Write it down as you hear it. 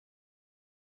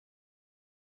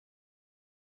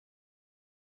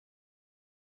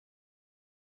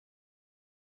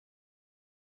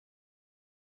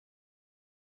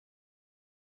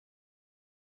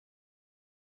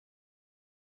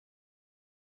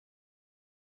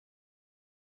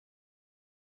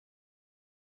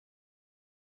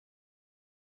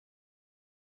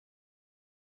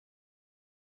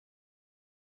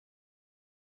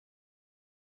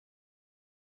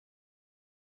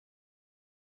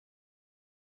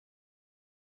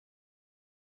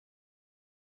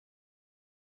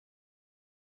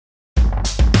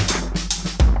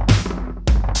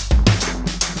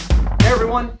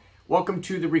everyone. Welcome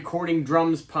to the Recording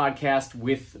Drums podcast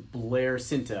with Blair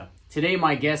Cinta. Today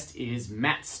my guest is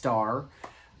Matt Starr.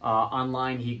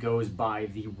 Online he goes by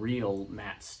The Real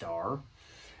Matt Starr.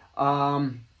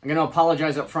 I'm going to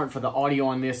apologize up front for the audio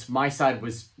on this. My side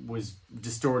was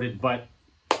distorted, but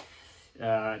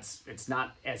it's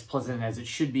not as pleasant as it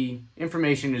should be.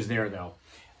 Information is there though.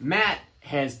 Matt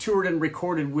has toured and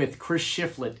recorded with Chris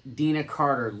Shiflett, Dina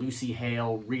Carter, Lucy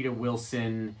Hale, Rita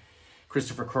Wilson,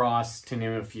 Christopher Cross, to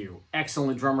name a few.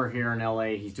 Excellent drummer here in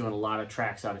LA. He's doing a lot of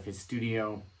tracks out of his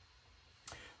studio.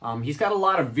 He's got a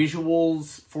lot of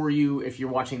visuals for you if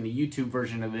you're watching the YouTube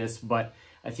version of this, but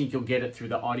I think you'll get it through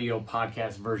the audio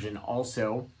podcast version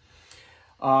also.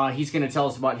 He's going to tell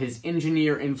us about his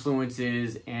engineer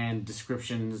influences and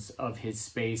descriptions of his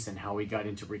space and how he got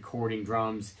into recording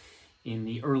drums in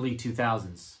the early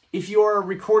 2000s. If you're a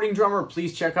recording drummer,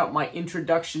 please check out my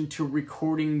Introduction to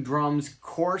Recording Drums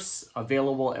course,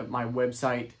 available at my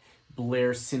website,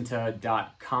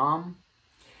 blaircinta.com.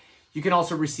 You can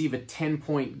also receive a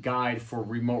 10-point guide for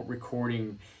remote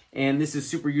recording, and this is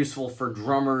super useful for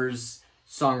drummers,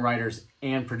 songwriters,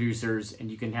 and producers, and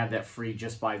you can have that free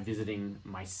just by visiting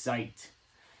my site.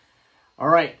 All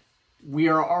right. We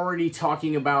are already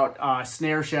talking about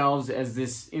snare shelves as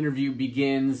this interview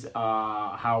begins,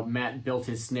 how Matt built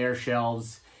his snare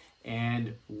shelves,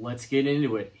 and let's get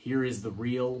into it. Here is the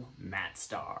real Matt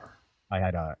Starr. I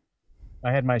had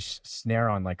my snare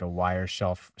on like a wire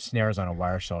shelf, snares on a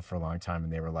wire shelf for a long time,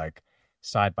 and they were like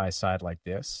side by side like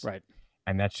this. Right.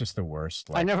 And that's just the worst.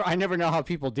 Like, I never know how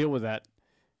people deal with that.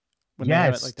 When yeah,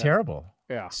 it's like terrible.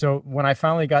 Yeah. So when I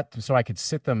finally got so I could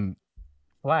sit them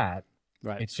flat.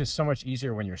 Right. It's just so much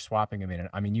easier when you're swapping them in.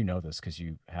 I mean, you know this because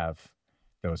you have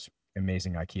those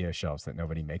amazing IKEA shelves that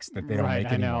nobody makes, that they don't make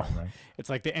anymore. I know. Right? It's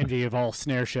like the envy of all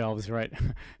snare shelves, right?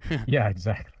 Yeah,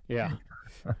 exactly. Yeah.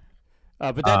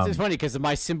 But that's it's funny because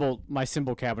my cymbal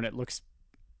cabinet looks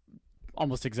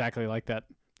almost exactly like that.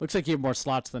 Looks like you have more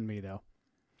slots than me, though.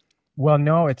 Well,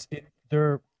 no,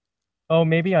 they're. Oh,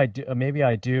 maybe I do.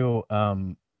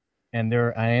 And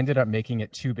I ended up making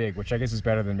it too big, which I guess is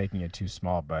better than making it too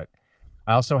small, but.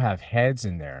 I also have heads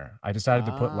in there. I decided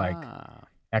to put like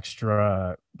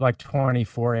extra, like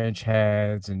 24-inch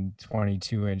heads and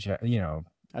 22-inch,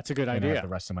 That's a good idea. idea. I have the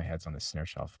rest of my heads on the snare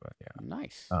shelf, but yeah.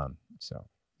 Nice. So.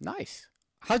 Nice.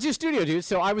 How's your studio, dude?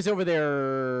 So I was over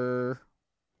there.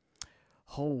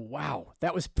 Oh, wow.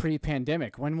 That was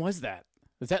pre-pandemic. When was that?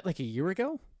 Was that like a year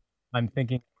ago? I'm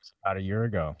thinking it was about a year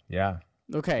ago. Yeah.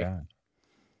 Okay. Yeah.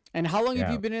 And how long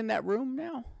have you been in that room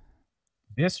now?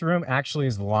 This room actually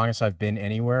is the longest I've been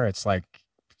anywhere. It's like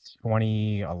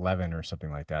 2011 or something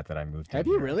like that I moved. Have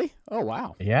you really? Oh,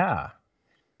 wow. Yeah.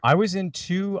 I was in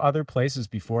two other places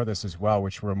before this as well,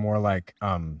 which were more like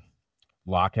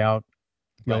lockout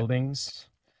buildings,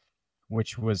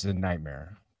 which was a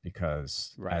nightmare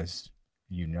because as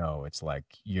you know, it's like,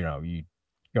 you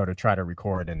go to try to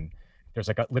record and there's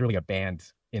like literally a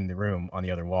band in the room on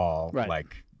the other wall,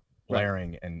 like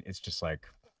blaring, and it's just like,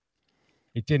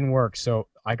 it didn't work. So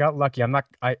I got lucky.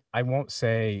 I won't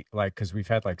say like, cause we've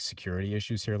had like security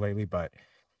issues here lately, but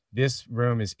this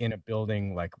room is in a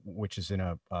building, like, which is in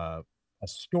a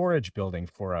storage building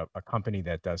for a company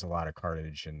that does a lot of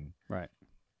cartage and,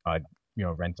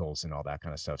 rentals and all that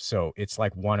kind of stuff. So it's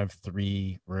like one of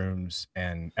 3 rooms,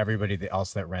 and everybody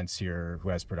else that rents here who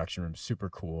has production rooms, super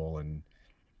cool. And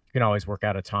you can always work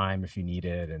out a time if you need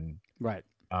it. And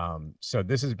so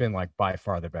this has been like by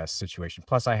far the best situation.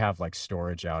 Plus I have like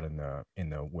storage out in the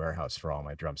warehouse for all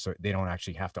my drums. So they don't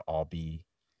actually have to all be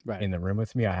in the room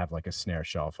with me. I have like a snare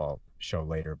shelf I'll show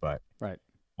later, but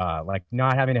like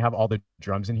not having to have all the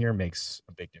drums in here makes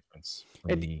a big difference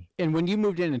for me. And when you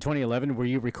moved in 2011, were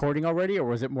you recording already, or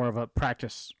was it more of a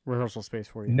practice rehearsal space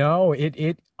for you? No,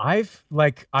 I've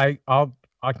like, I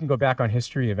can go back on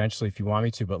history eventually if you want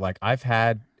me to, but like I've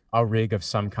had a rig of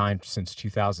some kind since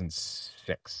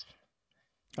 2006.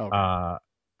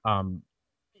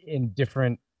 In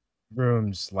different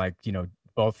rooms, like,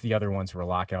 both the other ones were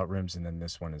lockout rooms, and then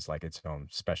this one is like its own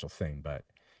special thing. But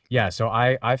yeah, so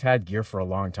I've had gear for a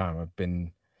long time. I've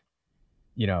been,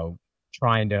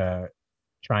 trying to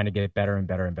get better and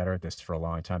better and better at this for a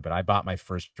long time. But I bought my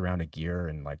first round of gear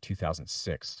in like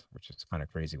 2006, which is kind of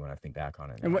crazy when I think back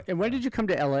on it. And when did you come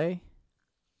to LA?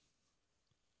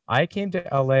 I came to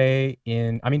LA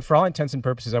for all intents and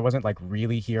purposes, I wasn't like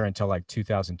really here until like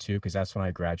 2002, because that's when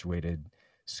I graduated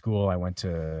school. I went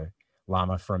to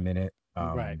Llama for a minute.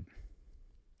 And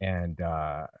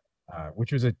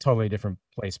which was a totally different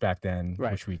place back then,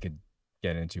 which we could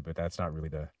get into, but that's not really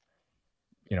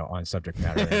on subject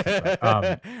matter or anything,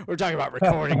 but, We're talking about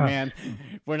recording, man.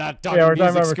 We're not talking yeah, we're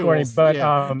music talking about recording, schools. but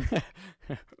Yeah.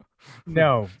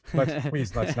 no,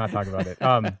 let's not talk about it.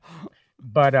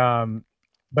 But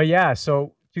but yeah,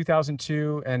 so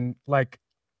 2002, and like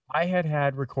I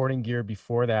had recording gear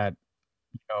before that,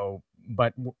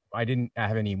 but I didn't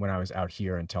have any when I was out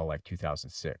here until like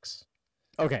 2006.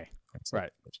 Okay. That's like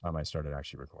Right. the first time I started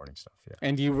actually recording stuff. Yeah.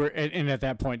 And you were, and at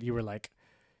that point, you were like,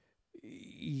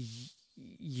 I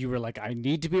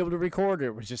need to be able to record, or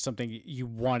it was just something you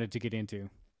wanted to get into?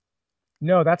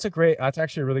 No, that's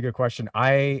actually a really good question.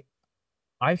 I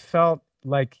felt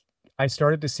like I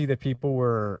started to see that people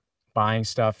were buying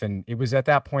stuff, and it was at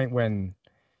that point when,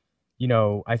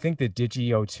 I think the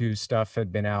Digio 2 stuff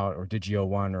had been out, or Digio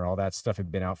 1, or all that stuff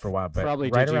had been out for a while, but Probably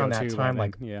right Digio around that 2 by time, then,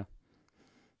 like, yeah.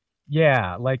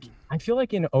 yeah, like I feel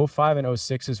like in '05 and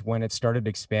 '06 is when it started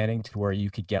expanding to where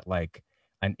you could get like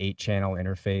an 8-channel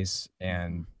interface,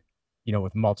 and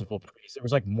with multiple pre's. There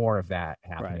was like more of that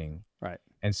Right. happening. Right.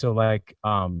 And so like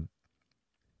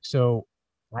so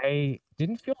I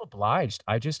didn't feel obliged.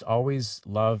 I just always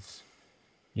loved,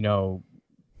 you know,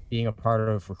 being a part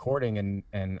of recording,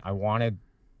 and I wanted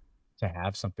to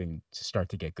have something to start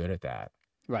to get good at that.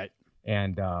 Right.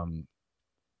 And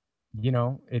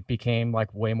it became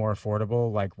like way more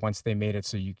affordable. Like once they made it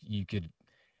so you could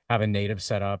have a native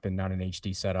setup and not an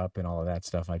HD setup and all of that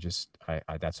stuff, I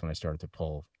that's when I started to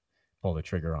pull the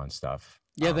trigger on stuff.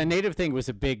 Yeah, the native thing was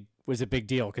a big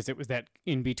deal because it was that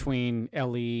in between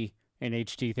LE and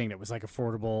HD thing that was like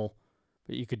affordable,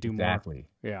 but you could do Exactly.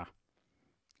 more. Yeah.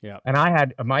 Yeah. And I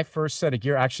had my first set of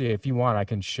gear. Actually, if you want, I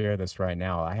can share this right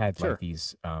now. I had Sure. like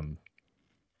these. One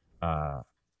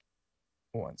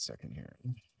second here.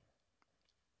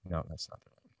 No, that's not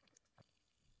the right.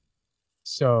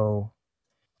 So,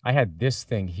 I had this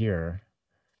thing here,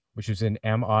 which was an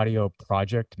M Audio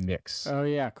Project Mix. Oh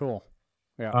yeah, cool.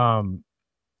 Yeah.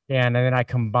 And then I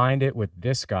combined it with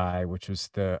this guy, which was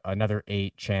another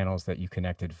 8 channels that you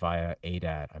connected via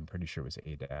ADAT. I'm pretty sure it was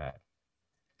ADAT.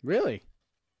 Really?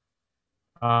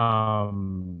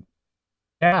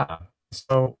 Yeah.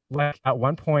 So like at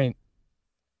one point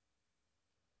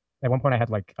I had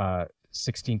like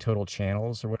 16 total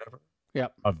channels or whatever.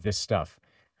 Yep. Of this stuff.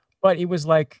 But it was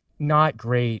like not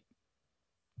great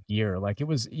gear. Like it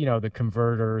was, the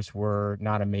converters were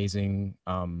not amazing.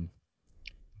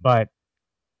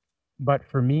 But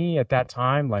for me at that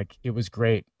time, like it was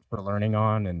great for learning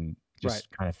on and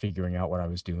just kind of figuring out what I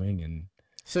was doing. And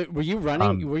so were you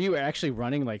running? Were you actually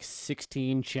running like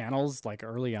 16 channels like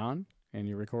early on in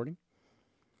your recording?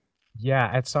 Yeah,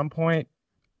 at some point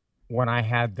when I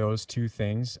had those 2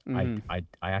 things, I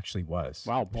actually was.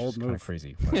 Wow, bold move. Kind of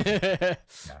crazy. Yeah.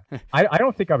 I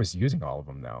don't think I was using all of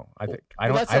them though.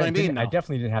 That's what I mean. I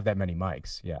definitely didn't have that many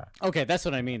mics. Yeah. Okay, that's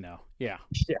what I mean though. Yeah.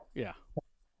 Yeah. Yeah.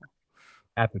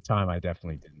 At the time, I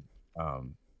definitely didn't.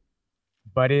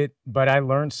 But I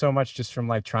learned so much just from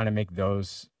like trying to make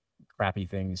those crappy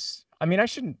things. I mean, I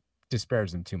shouldn't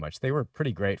disparage them too much. They were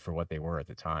pretty great for what they were at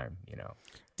the time,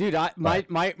 Dude, my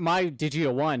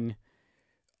Digio 1,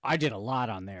 I did a lot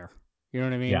on there. You know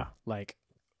what I mean? Yeah. Like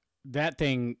that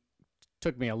thing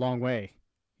took me a long way,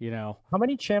 How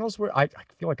many channels were I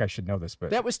feel like I should know this, but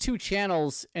that was 2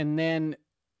 channels, and then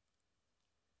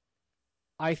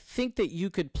I think that you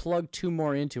could plug 2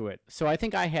 more into it. So I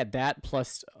think I had that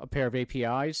plus a pair of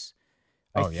APIs.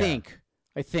 I think.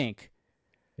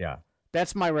 Yeah.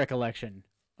 That's my recollection.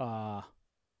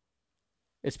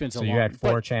 It's been so long. So you had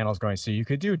 4 channels going, so you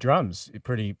could do drums,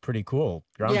 pretty cool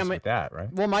drums with that,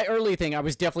 right? Well, my early thing, I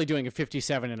was definitely doing a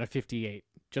 57 and a 58,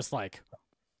 just like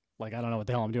I don't know what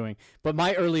the hell I'm doing. But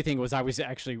my early thing was I was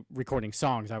actually recording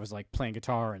songs. I was like playing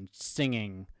guitar and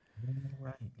singing.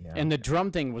 Right. Yeah. And the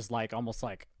drum thing was like almost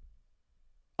like,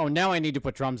 oh, now I need to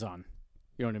put drums on.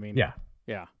 You know what I mean? Yeah.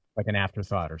 Yeah. Like an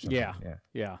afterthought or something. Yeah. Yeah.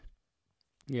 Yeah.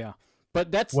 Yeah.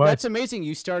 But that's amazing.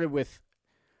 You started with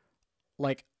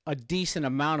like a decent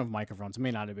amount of microphones. It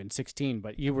may not have been 16,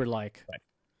 but you were like,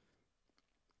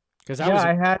 because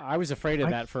I was afraid of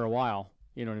that for a while.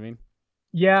 You know what I mean?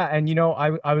 Yeah, and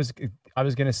I was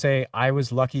gonna say I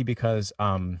was lucky because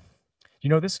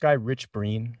this guy Rich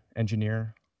Breen,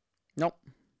 engineer. Nope.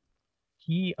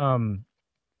 He's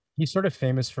sort of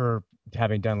famous for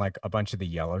having done like a bunch of the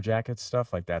Yellow Jackets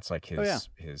stuff. Like that's like his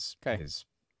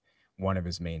one of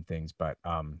his main things. But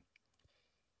I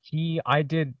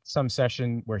did some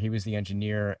session where he was the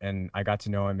engineer, and I got to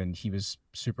know him, and he was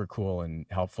super cool and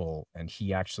helpful. And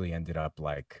he actually ended up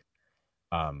like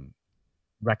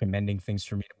recommending things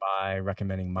for me to buy,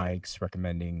 recommending mics,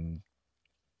 recommending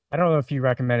I don't know if he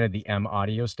recommended the M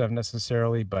Audio stuff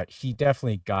necessarily, but he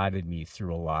definitely guided me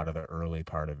through a lot of the early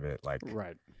part of it. Like,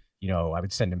 Right. you know, I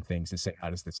would send him things and say, "How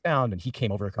does this sound?" And he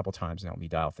came over a couple times and helped me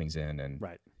dial things in. And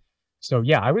Right. so,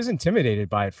 yeah, I was intimidated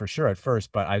by it for sure at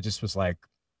first, but I just was like,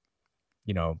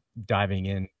 you know, diving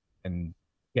in and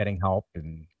getting help.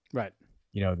 And, Right.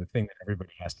 you know, the thing that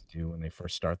everybody has to do when they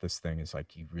first start this thing is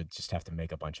like, you really just have to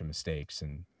make a bunch of mistakes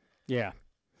and Yeah.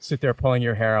 sit there pulling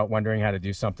your hair out, wondering how to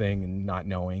do something and not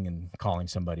knowing and calling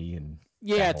somebody and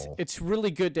Yeah, that whole. it's really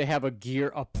good to have a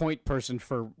point person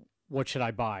for what should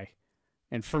I buy.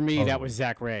 And for me, that was Totally.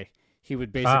 Zach Ray. He would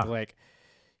Ah, basically like,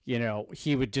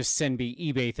 he would just send me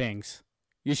eBay things.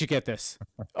 You should get this.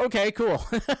 Okay, cool.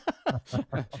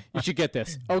 You should get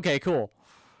this. Okay, cool.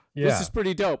 This yeah. is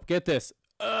pretty dope. Get this.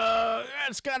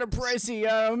 It's kind of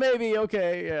pricey. Maybe.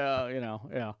 Okay. Yeah.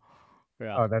 Yeah.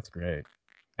 Yeah. Oh, that's great.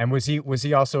 And was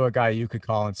he also a guy you could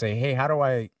call and say, "Hey, how do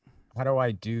I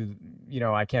do, you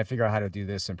know, I can't figure out how to do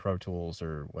this in Pro Tools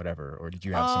or whatever," or did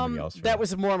you have somebody else for That that?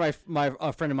 was more my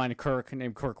a friend of mine, Kirk,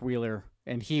 named Kirk Wheeler,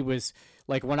 and he was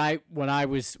like when I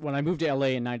moved to LA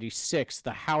in '96,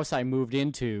 the house I moved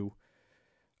into,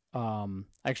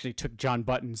 actually took John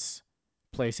Button's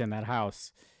place in that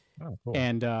house, Oh, cool.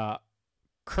 and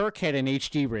Kirk had an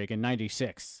HD rig in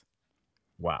 '96,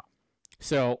 Wow.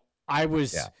 so I Yeah.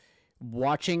 was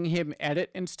watching him edit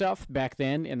and stuff back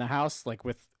then in the house, like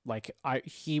with like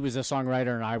he was a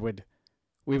songwriter and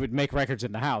we would make records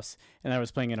in the house, and I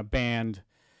was playing in a band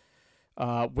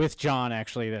with John,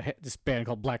 actually, this band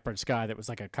called Blackbird Sky that was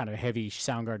like a kind of heavy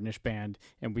Soundgarden-ish band,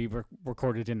 and we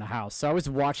recorded in the house. So I was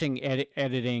watching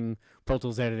editing, Pro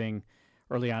Tools editing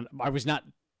early on. I was not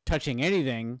touching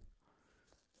anything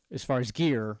as far as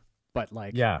gear, but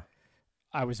like Yeah.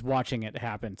 I was watching it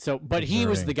happen. So, but he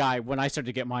was the Observing. guy when I started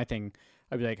to get my thing.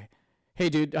 I'd be like, "Hey,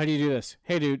 dude, how do you do this?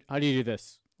 Hey, dude, how do you do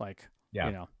this?" Like, Yeah.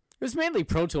 it was mainly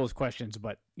Pro Tools questions,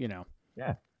 but Yeah.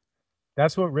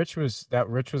 That's what Rich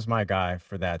was my guy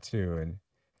for that too. And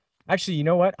actually, you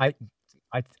know what? I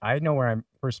know where I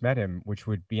first met him, which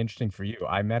would be interesting for you.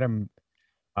 I met him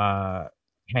uh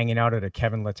hanging out at a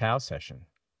Kevin Littau session.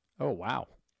 oh wow,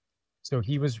 So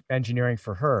he was engineering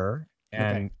for her, okay,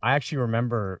 and I actually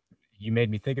remember you made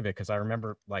me think of it because I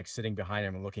remember like sitting behind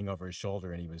him and looking over his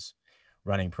shoulder, and he was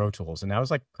running Pro Tools, and that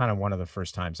was like kind of one of the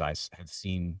first times had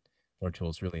seen Pro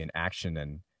Tools really in action,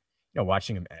 and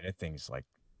watching him edit things like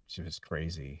it was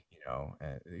crazy,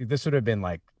 this would have been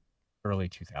like early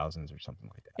 2000s or something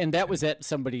like that. and that was And at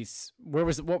somebody's. What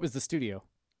was the studio?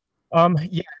 yeah,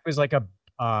 it was like a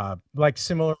like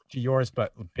similar to yours,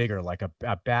 but bigger, like a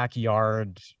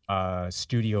backyard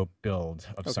studio build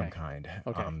of some Okay, kind,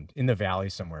 okay, in the valley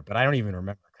somewhere. But I don't even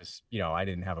remember because I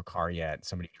didn't have a car yet.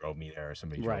 Somebody drove me there, or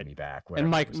somebody drove right. me back,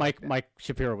 And whatever. It was like that. Mike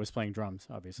Shapiro was playing drums,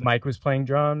 obviously. Mike was playing Yeah,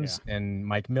 drums, and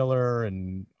Mike Miller,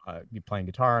 and you playing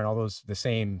guitar, and all those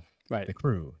right. the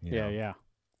crew, Yeah, yeah.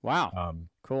 Wow, Um,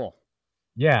 cool.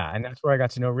 yeah, and that's where I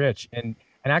got to know Rich. And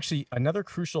actually, another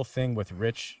crucial thing with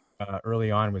Rich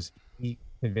early on was he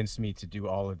convinced me to do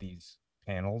all of these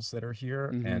panels that are here,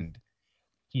 Mm-hmm. and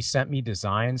he sent me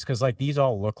designs because like these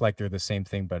all look like they're the same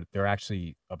thing, but they're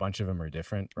actually a bunch of them are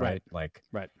different, Right, right? Like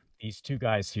right. these two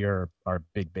guys here are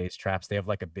big bass traps. They have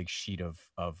like a big sheet of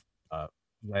uh,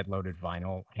 lead loaded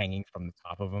vinyl hanging from the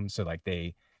top of them, so like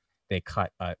they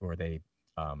cut or they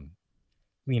um,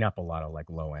 clean up a lot of like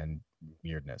low end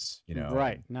weirdness,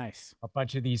 Right, and nice. a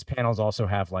bunch of these panels also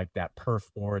have like that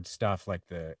perf board stuff, like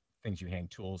the things you hang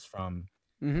tools from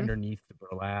Mm-hmm. underneath the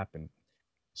burlap. And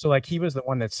so like he was the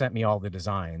one that sent me all the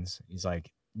designs. He's like,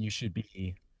 you should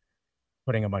be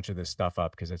putting a bunch of this stuff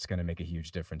up because it's going to make a huge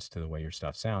difference to the way your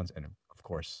stuff sounds. And of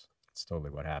course, that's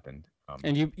totally what happened.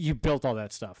 And you built all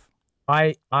that stuff.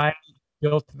 I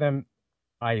built them.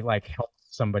 I like helped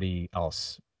somebody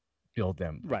else build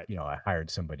them. Right, I hired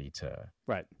somebody to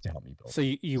right. help me build So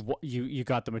you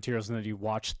got the materials and then you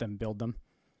watched them build them.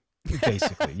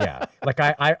 basically. Yeah, like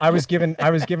I was given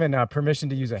permission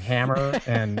to use a hammer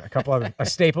and a couple of a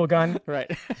staple gun. Right.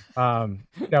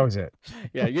 That was it.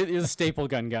 Yeah, you're the staple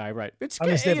gun guy, right? It's I'm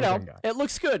a good, staple gun guy. it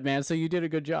looks good, man. So you did a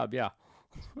good job, yeah.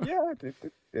 Yeah,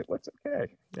 it looks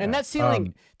okay. And Yeah.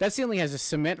 that ceiling has a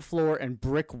cement floor and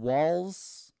brick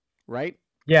walls, right?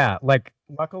 Yeah, like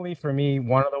luckily for me,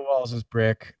 one of the walls is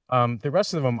brick. The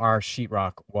rest of them are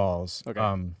sheetrock walls. Okay.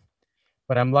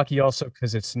 But I'm lucky also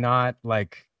because it's not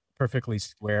like perfectly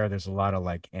square. There's a lot of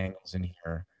like angles in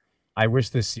here. I wish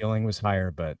the ceiling was higher,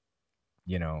 but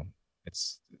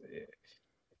it's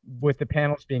with the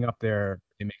panels being up there,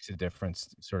 it makes a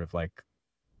difference. Sort of like,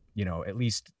 at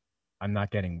least I'm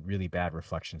not getting really bad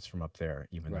reflections from up there,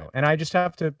 even Right. though. And I just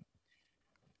have to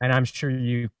and I'm sure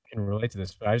you can relate to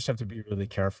this, but I just have to be really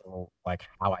careful, like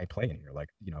how I play in here. Like,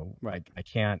 Right. I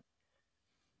can't.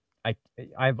 I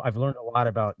I've learned a lot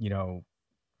about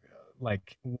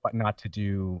like what not to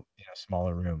do in a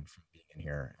smaller room from being in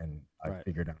here, and I've Right.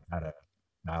 figured out how to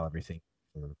dial everything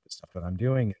for the stuff that I'm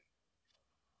doing.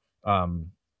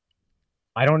 Um,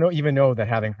 I don't even know that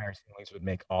having higher ceilings would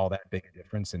make all that big a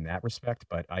difference in that respect,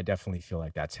 but I definitely feel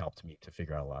like that's helped me to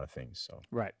figure out a lot of things. So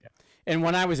Right. yeah. And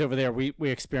when I was over there, we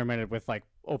experimented with like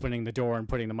opening the door and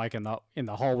putting the mic in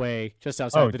the hallway, just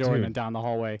outside Oh, the door, and then dude. down the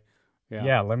hallway. Yeah.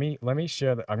 Yeah. Let me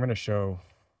share that. I'm going to show.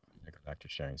 Let me go back to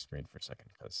sharing screen for a second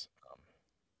because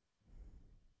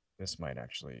this might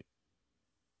actually.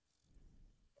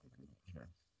 Here.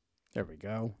 There we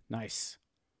go. Nice.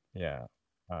 Yeah.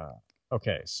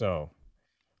 Okay. So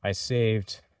I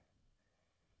saved.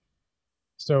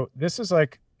 So this is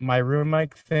like my room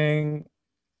mic thing.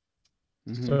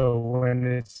 Mm-hmm. So when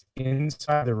it's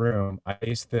inside the room, I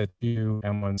face the two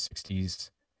M160s.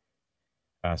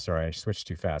 Sorry, I switched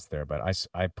too fast there, but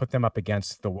I put them up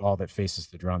against the wall that faces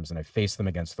the drums, and I face them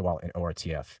against the wall in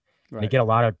ORTF. And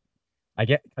Right. I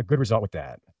get a good result with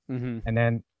that. Mm-hmm. And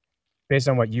then based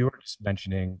on what you were just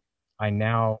mentioning, I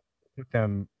now put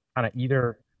them kind of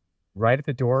either right at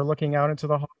the door looking out into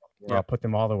the hall, or I'll Yep. put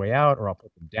them all the way out, or I'll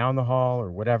put them down the hall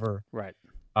or whatever. Right.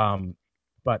 Um,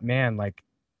 but man, like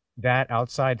that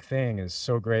outside thing is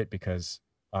so great because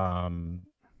um,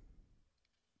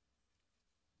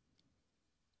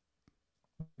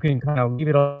 you can kind of leave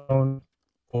it alone,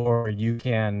 or you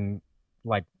can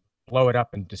like blow it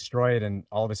up and destroy it, and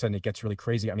all of a sudden it gets really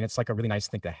crazy. I mean, it's like a really nice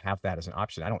thing to have that as an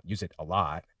option. I don't use it a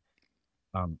lot,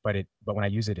 but when I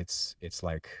use it, it's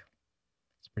like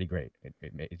it's pretty great.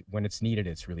 When it's needed,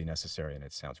 it's really necessary, and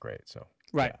it sounds great. So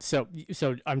Right. yeah.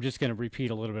 So I'm just going to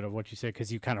repeat a little bit of what you said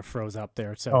because you kind of froze up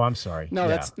there. Oh, So I'm sorry. no,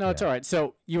 Yeah, it's yeah. all right.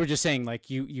 So you were just saying like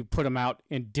you put them out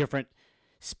in different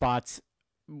spots,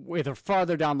 either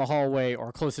farther down the hallway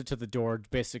or closer to the door,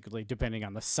 basically depending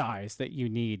on the size that you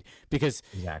need. Because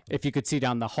Exactly. if you could see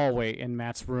down the hallway in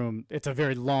Matt's room, it's a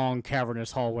very long,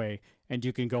 cavernous hallway, and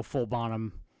you can go full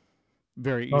bottom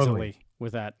very Totally. easily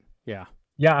with that. Yeah.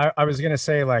 Yeah, I was gonna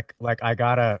say like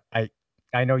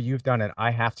I know you've done it.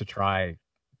 I have to try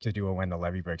to do a when the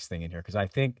levee breaks thing in here because I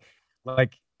think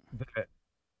like the,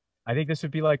 I think this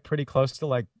would be like pretty close to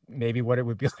like maybe what it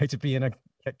would be like to be in a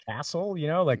castle,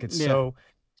 like it's Yeah. so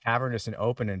cavernous and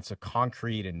open and it's a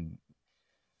concrete and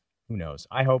who knows.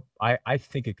 I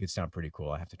think it could sound pretty cool.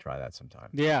 I have to try that sometime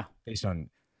Yeah. based on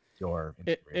your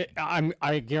It inspiration.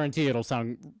 I guarantee it'll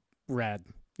sound rad.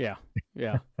 Yeah.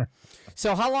 Yeah.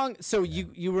 So how long? So Yeah.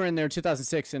 you were in there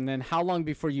 2006, and then how long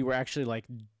before you were actually like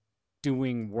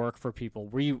doing work for people?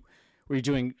 Were you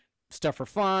doing stuff for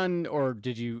fun, or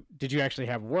did you actually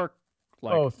have work?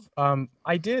 Like, Both.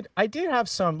 I did have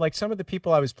some of the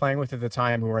people I was playing with at the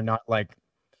time who were not like,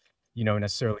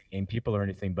 necessarily game people or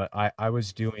anything, but I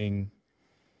was doing,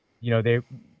 they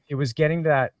it was getting to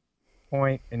that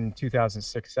point in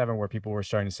 2006, 7 where people were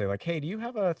starting to say like, "Hey, do you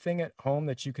have a thing at home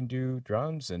that you can do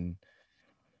drums?" And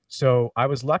so I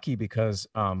was lucky because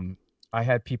I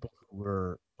had people who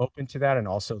were open to that and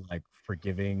also like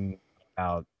forgiving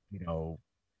about,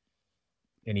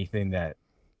 anything that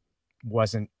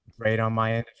wasn't great on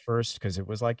my end at first because it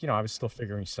was like, I was still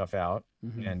figuring stuff out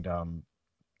mm-hmm. and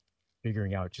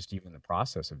figuring out just even the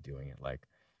process of doing it, like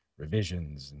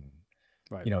revisions and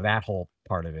Right. that whole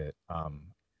part of it.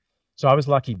 So I was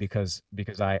lucky because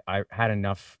I had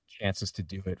enough chances to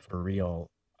do it for real,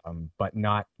 but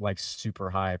not like super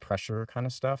high pressure kind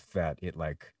of stuff that it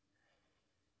like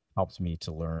helped me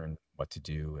to learn what to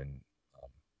do um,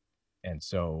 and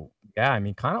so yeah, I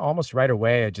mean, kind of almost right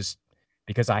away, I just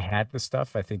because I had the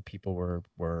stuff, I think people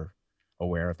were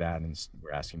aware of that and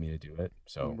were asking me to do it.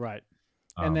 So Right.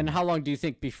 And then um, how long do you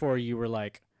think before you were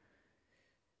like,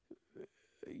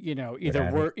 good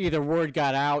at it. either word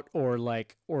got out,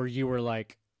 or you were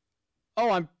like,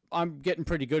 oh, I'm getting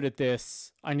pretty good at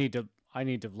this. I need to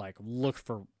like look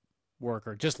for work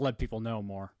or just let people know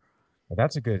more. Well,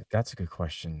 that's a good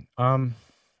question.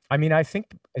 I mean, I think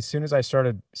as soon as I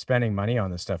started spending money on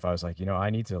this stuff, I was like, I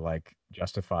need to like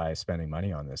justify spending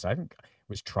money on this. I think I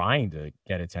was trying to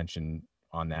get attention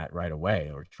on that right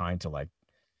away, or trying to like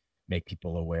make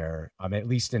people aware. At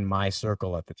least in my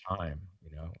circle at the time.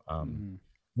 Mm-hmm.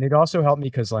 And it also helped me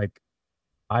because like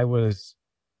I was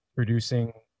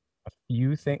producing a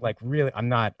few things. Like really, I'm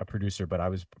not a producer, but I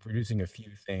was producing a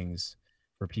few things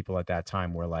for people at that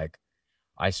time where like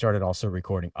I started also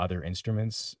recording other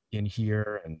instruments in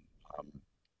here and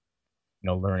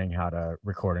learning how to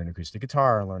record an acoustic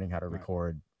guitar and learning how to Right.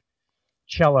 record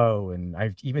cello, and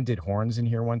I even did horns in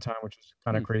here one time, which was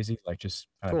kind of Hmm. crazy. Like just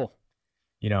kind of, Cool.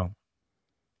 you know,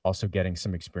 also getting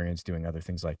some experience doing other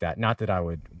things like that. Not that I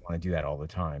would want to do that all the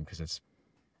time because it's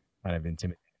kind of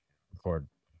intimidating to record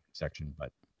section,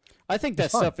 but I think it's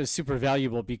that fun. stuff is super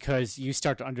valuable because you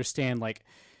start to understand, like,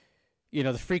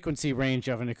 the frequency range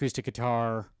of an acoustic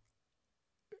guitar,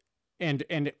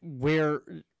 and where,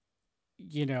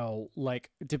 like,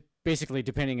 basically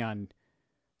depending on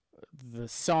the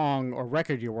song or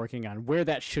record you're working on, where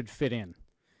that should fit in.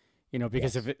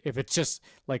 Because Yes. if it's just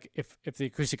like, if the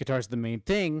acoustic guitar is the main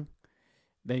thing,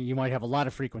 then you might have a lot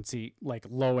of frequency, like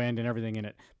low end and everything in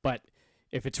it. But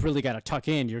if it's really got to tuck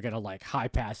in, you're gonna like high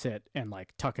pass it and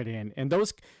like tuck it in. And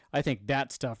those, I think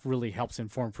that stuff really helps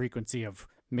inform frequency of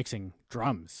mixing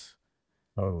drums.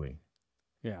 Totally.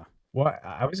 Yeah. Well,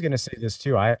 I was gonna say this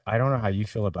too. I don't know how you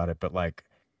feel about it, but like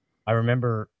I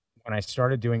remember when I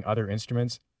started doing other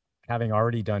instruments, having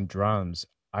already done drums,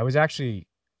 I was actually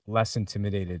less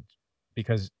intimidated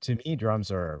because to me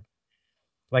drums are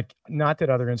like, not that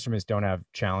other instruments don't have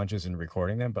challenges in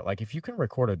recording them, but like if you can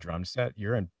record a drum set,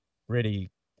 you're in pretty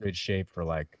good shape for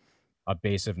like a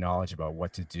base of knowledge about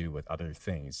what to do with other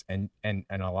things. And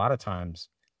a lot of times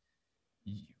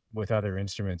with other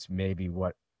instruments, maybe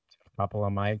what a couple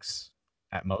of mics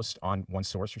at most on one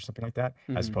source or something like that,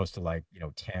 as Mm-hmm. opposed to like,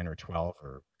 10 or 12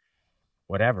 or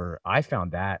whatever. I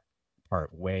found that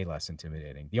part way less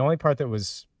intimidating. The only part that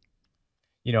was,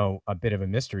 a bit of a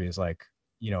mystery is like,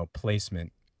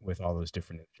 placement with all those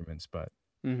different instruments. But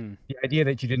Mm-hmm. the idea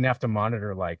that you didn't have to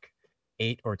monitor like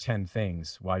 8 or 10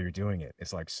 things while you're doing it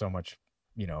is like so much,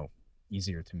 you know,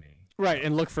 easier to me. Right,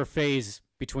 and look for phase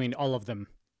between all of them.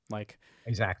 Like,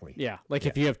 Exactly. yeah, like Yeah.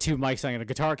 if you have two mics on a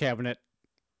guitar cabinet,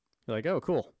 you're like, oh,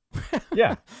 cool.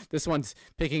 Yeah. This one's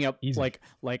picking up Easy.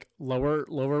 like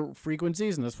lower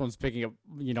frequencies, and this one's picking up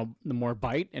the more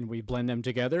bite, and we blend them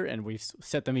together and we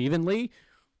set them evenly,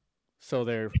 so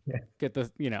they're Yeah. get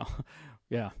the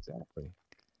yeah, Exactly.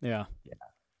 yeah, Yeah.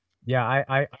 Yeah.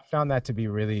 I found that to be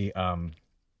really,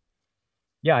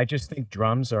 yeah, I just think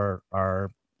drums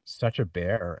are such a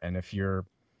bear. And if you're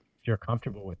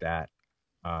comfortable with that,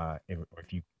 or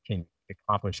if you can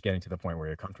accomplish getting to the point where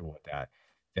you're comfortable with that,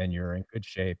 then you're in good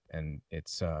shape. And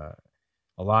it's a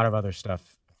lot of other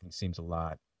stuff I think seems a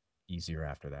lot easier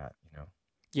after that, you know.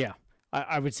 yeah.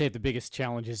 I would say the biggest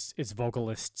challenge is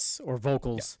vocalists or Yeah.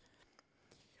 vocals,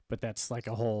 but that's like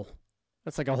a whole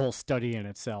study in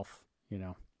itself.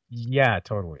 Yeah,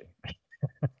 totally.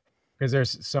 Because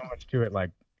there's so much to it,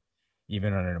 like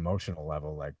even on an emotional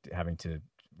level, like having to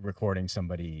recording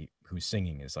somebody who's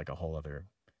singing is like a whole other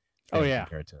Oh thing yeah,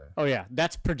 compared to oh yeah,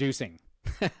 that's producing.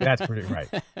 that's pretty right.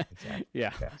 Exactly.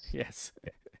 Yeah. Yes. Yes.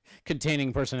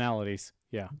 Containing personalities.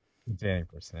 Yeah. Containing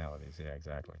personalities. Yeah,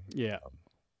 exactly. Yeah.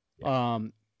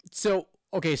 Um, yeah. So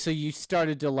okay, so you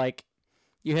started to like,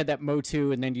 you had that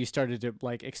Motu, and then you started to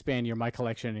like expand your mic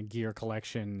collection and gear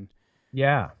collection,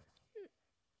 Yeah.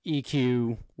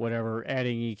 EQ, whatever,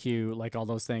 adding EQ, like all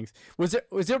those things. Was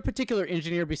there a particular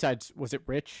engineer besides, was it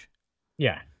Rich,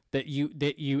 Yeah. that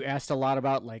you asked a lot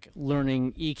about, like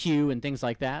learning EQ and things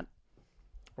like that?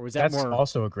 Or was that That's more,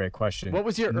 also a great question. what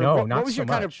was your or No, what not was so your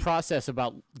kind of much. process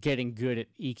about getting good at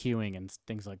EQing and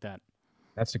things like that?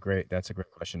 That's a great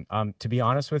question. To be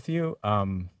honest with you,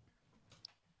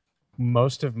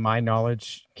 most of my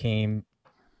knowledge came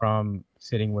from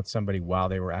sitting with somebody while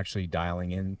they were actually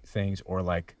dialing in things, or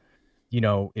like,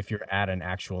 if you're at an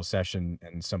actual session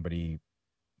and somebody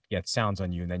gets sounds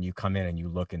on you and then you come in and you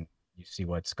look and you see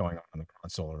what's going on the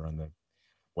console or on the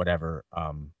whatever.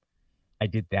 I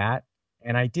did that.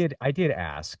 And I did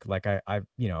ask, like, I'm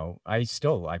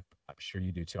sure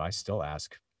you do too. I still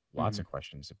ask lots Hmm. of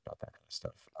questions about that kind of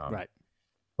stuff. Right.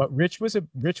 But Rich was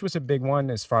a big one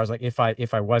as far as like, if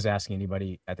I was asking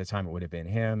anybody at the time, it would have been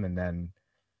him. And then,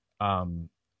 um,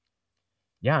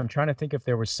 yeah, I'm trying to think if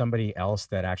there was somebody else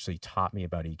that actually taught me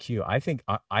about EQ. I think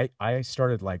I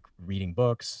started like reading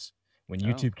books when Oh.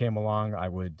 YouTube came along. I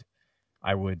would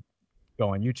go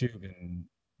on YouTube and,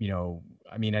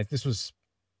 I mean, this was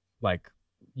like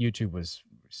YouTube was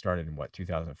started in what,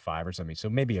 2005 or something. So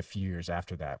maybe a few years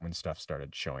after that when stuff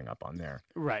started showing up on there.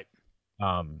 Right.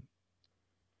 Um,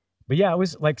 but yeah, it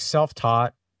was like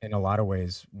self-taught in a lot of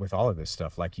ways with all of this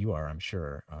stuff, like you are, I'm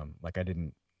sure. Like I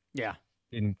Yeah.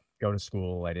 didn't go to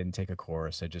school, I didn't take a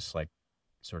course. I just like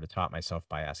sort of taught myself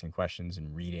by asking questions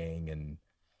and reading and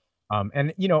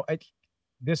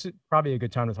this is probably a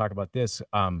good time to talk about this.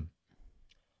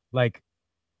 Like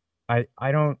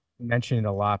I don't mention it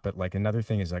a lot, but like another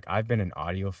thing is like I've been an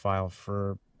audiophile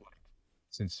for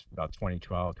since about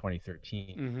 2012,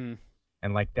 2013. Mm-hmm.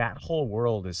 And like that whole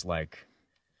world is like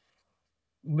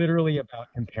literally about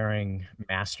comparing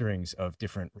masterings of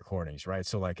different recordings, right?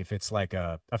 So like if it's like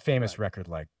a famous record,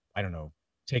 like, I don't know,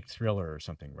 take Thriller or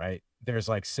something, right? There's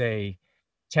like, say,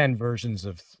 10 versions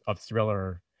of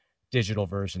Thriller, digital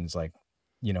versions, like,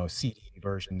 CD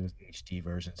versions, HD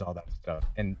versions, all that stuff.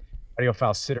 And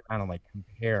audiophiles sit around and like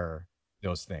compare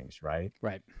those things, right?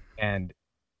 Right. And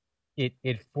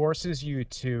it forces you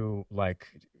to like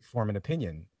form an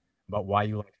opinion about why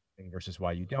you like something versus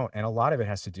why you don't. And a lot of it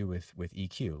has to do with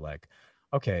EQ. Like,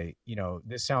 okay,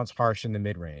 this sounds harsh in the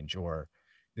mid range, or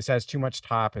this has too much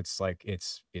top. It's like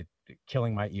it's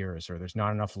killing my ears, or there's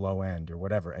not enough low end, or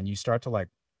whatever. And you start to like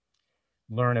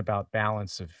learn about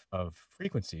balance of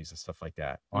frequencies and stuff like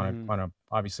that on a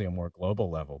obviously a more global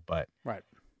level. But right.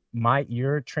 my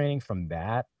ear training from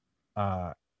that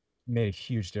made a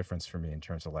huge difference for me in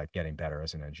terms of like getting better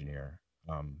as an engineer.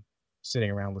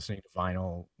 Sitting around listening to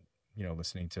vinyl,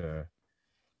 listening to,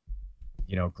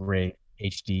 great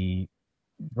HD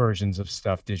versions of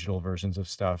stuff, digital versions of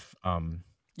stuff.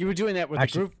 You were doing that with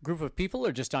actually, a group of people,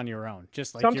 or just on your own?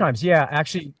 Just like sometimes, yeah.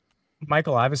 Actually,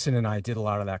 Michael Ivison and I did a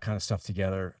lot of that kind of stuff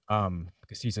together,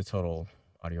 because he's a total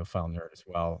audiophile nerd as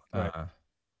well. Right.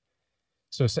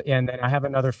 And then I have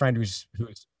another friend who's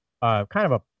kind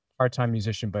of a part-time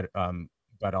musician,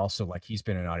 but also like he's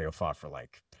been an audiophile for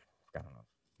like, I don't know,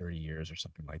 30 years or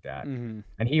something like that. And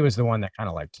he was the one that kind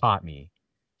of like taught me.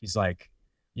 He's like,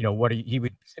 he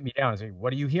would sit me down and say,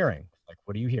 what are you hearing? Like,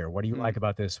 what do you hear? What do you like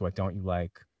about this? What don't you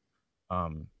like?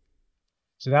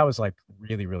 So that was like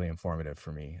really, really informative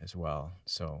for me as well.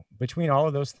 So between all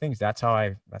of those things, that's how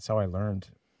I learned,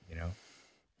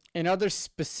 And other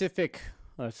specific,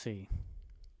 let's see,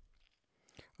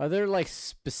 are there like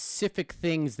specific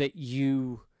things that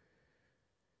you,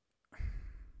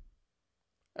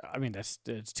 I mean, it's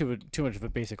too much of a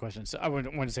basic question. So I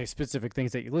wouldn't want to say specific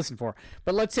things that you listen for.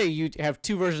 But let's say you have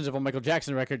two versions of a Michael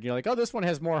Jackson record. And you're like, oh, this one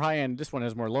has more high end. This one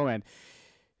has more low end.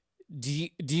 Do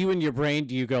you in your brain,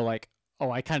 do you go like,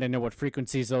 oh, I kind of know what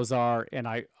frequencies those are, and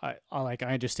I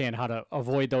understand how to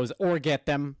avoid those or get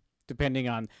them, depending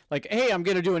on like, hey, I'm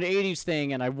gonna do an '80s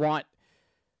thing, and I want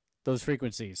those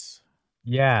frequencies.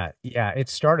 Yeah. It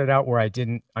started out where I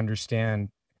didn't understand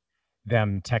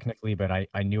them technically, but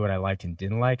I knew what I liked and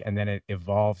didn't like, and then it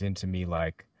evolved into me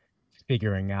like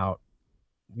figuring out,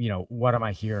 what am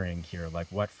I hearing here? Like,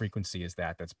 what frequency is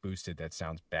that's boosted that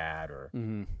sounds bad, or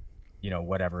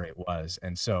whatever it was.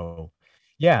 And so,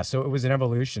 yeah, so it was an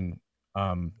evolution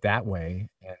that way,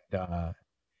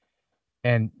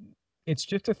 and it's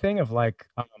just a thing of like,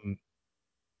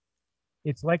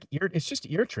 it's like it's just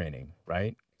ear training,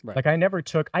 right? Like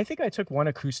I think I took one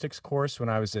acoustics course when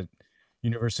I was at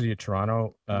University of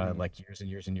Toronto, like years and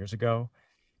years and years ago.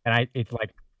 And it's like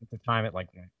at the time it like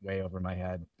went way over my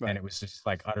head, and it was just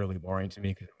like utterly boring to me,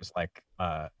 because it was like,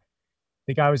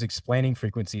 the guy was explaining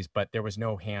frequencies, but there was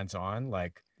no hands-on.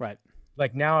 Like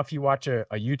now, if you watch a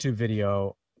YouTube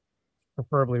video,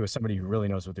 preferably with somebody who really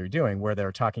knows what they're doing, where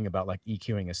they're talking about like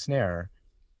EQing a snare,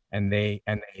 and they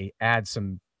add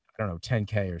some, I don't know,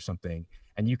 10K or something,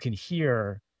 and you can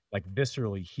hear, like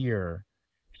viscerally hear,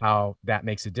 how that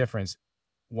makes a difference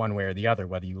one way or the other,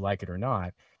 whether you like it or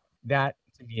not. That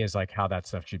to me is like how that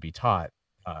stuff should be taught,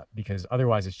 because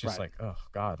otherwise it's just like, oh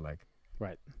God, like,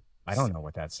 I don't know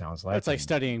what that sounds like. It's like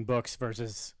studying books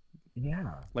versus,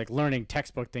 like learning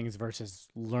textbook things versus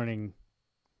learning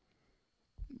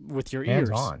with your ears.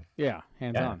 Hands-on. Yeah,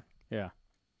 hands-on.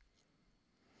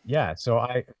 Yeah. So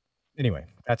anyway,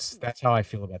 that's how I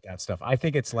feel about that stuff. I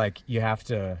think it's like you have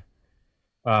to,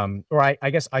 or I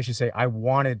guess I should say I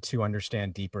wanted to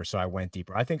understand deeper, so I went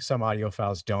deeper. I think some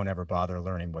audiophiles don't ever bother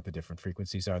learning what the different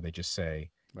frequencies are. They just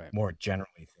say more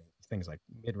generally things like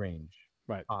mid-range,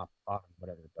 top, bottom,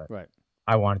 whatever. But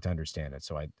I wanted to understand it,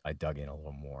 so I dug in a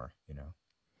little more,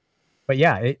 But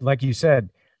yeah, like you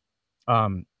said,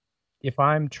 if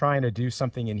I'm trying to do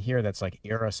something in here that's like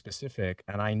era specific,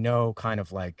 and I know kind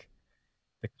of like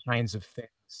the kinds of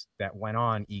things that went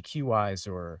on EQ wise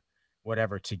or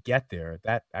whatever to get there,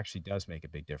 that actually does make a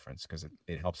big difference, because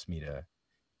it helps me to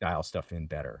dial stuff in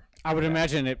better. I would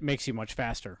imagine it makes you much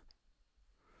faster.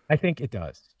 I think it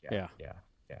does. Yeah.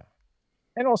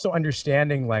 And also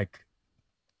understanding, like,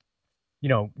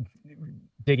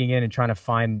 digging in and trying to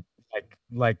find,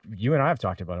 like you and I have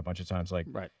talked about a bunch of times, like,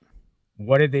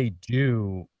 what did they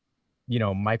do,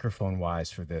 microphone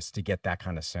wise for this to get that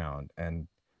kind of sound, and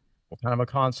what kind of a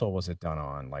console was it done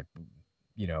on? Like,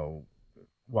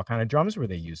 what kind of drums were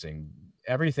they using?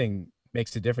 Everything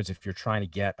makes a difference if you're trying to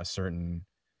get a certain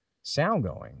sound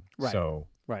going. So,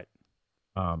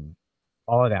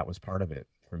 all of that was part of it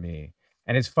for me.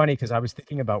 And it's funny because I was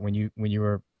thinking about when you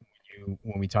you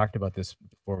when we talked about this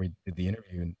before we did the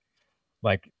interview, and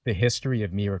like the history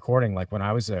of me recording. Like when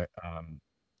I was in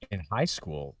high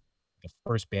school, the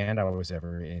first band I was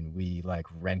ever in, we like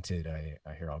rented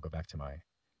a here. I'll go back to my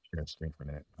share screen for a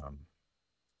minute.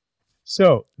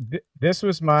 So this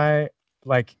was my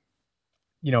like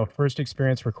first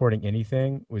experience recording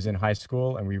anything was in high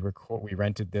school, and we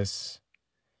rented this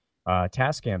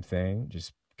Tascam thing,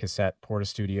 just cassette Porta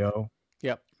Studio.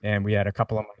 Yep. And we had a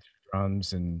couple of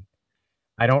drums, and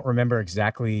I don't remember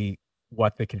exactly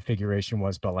what the configuration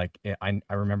was, but like I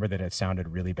remember that it sounded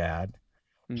really bad.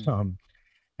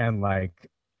 And like,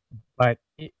 but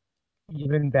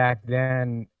even back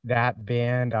then, that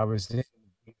band I was in,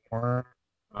 we weren't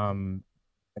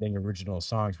writing original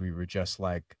songs. We were just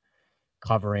like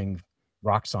covering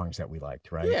rock songs that we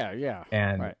liked, right? Yeah.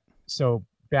 And right. so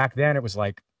back then it was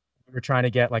like we were trying to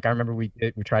get, like, I remember we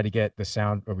tried to get the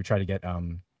sound, or we tried to get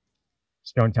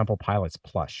Stone Temple Pilots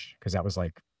Plush, because that was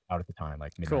like out at the time,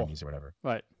 like mid-90s or whatever.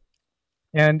 Right.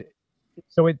 And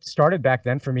so it started back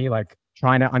then for me, like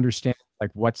trying to understand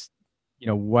like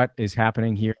what is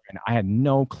happening here. And I had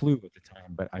no clue at the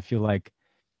time, but I feel like,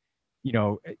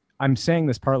 I'm saying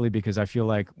this partly because I feel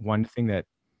like one thing that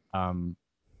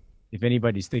if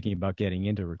anybody's thinking about getting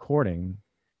into recording,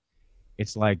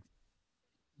 it's like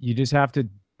you just have to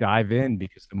dive in,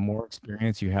 because the more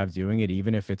experience you have doing it,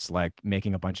 even if it's like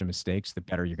making a bunch of mistakes, the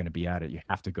better you're going to be at it. You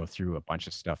have to go through a bunch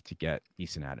of stuff to get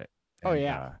decent at it. Oh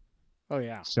yeah.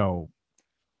 So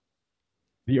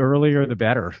the earlier the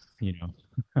better,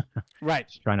 Right.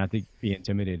 Just try not to be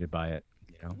intimidated by it,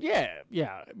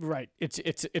 Yeah, right.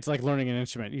 It's like learning an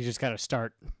instrument. You just got to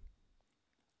start.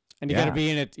 And you got to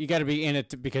be in it. You got to be in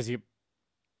it because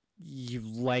you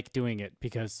like doing it,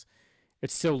 because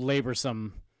it's so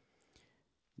laborsome.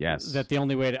 Yes. That the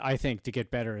only way I think to get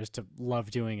better is to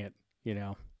love doing it,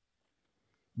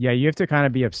 Yeah, you have to kind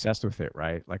of be obsessed with it,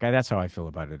 right? Like that's how I feel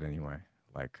about it anyway.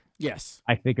 Like, yes,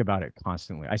 I think about it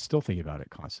constantly. I still think about it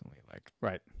constantly. Like,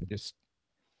 right. I just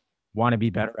want to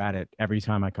be better at it. Every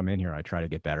time I come in here, I try to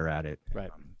get better at it. Right.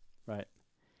 Right.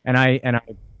 And I,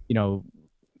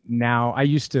 now I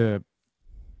used to,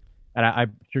 and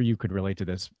I'm sure you could relate to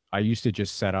this. I used to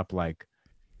just set up like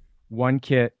one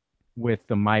kit with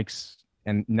the mics,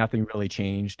 and nothing really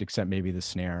changed except maybe the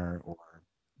snare or,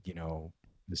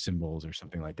 the cymbals or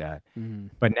something like that. Mm-hmm.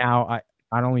 But now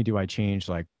not only do I change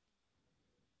like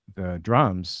the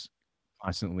drums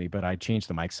constantly, but I change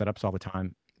the mic setups all the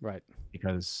time. Right.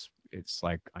 Because it's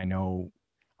like, I know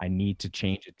I need to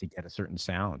change it to get a certain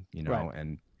sound, Right.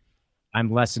 and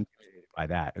I'm less intimidated by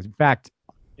that. In fact,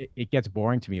 it gets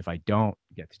boring to me if I don't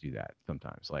get to do that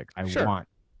sometimes. Like I want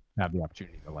to have the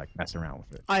opportunity to like mess around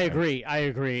with it. I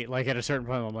agree. Like at a certain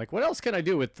point, I'm like, what else can I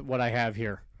do with what I have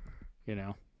here?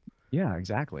 Yeah,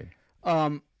 exactly.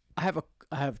 I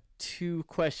have two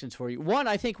questions for you. One,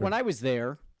 I think when I was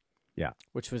there,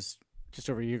 which was just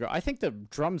over a year ago, I think the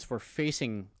drums were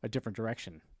facing a different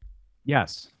direction.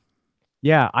 Yes.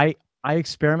 Yeah, I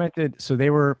experimented. So they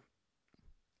were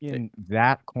in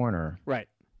that corner, right?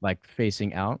 Like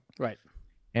facing out, right?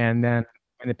 And then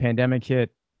when the pandemic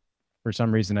hit, for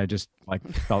some reason, I just like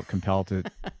felt compelled to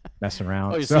mess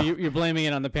around. Oh, so you're blaming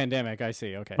it on the pandemic? I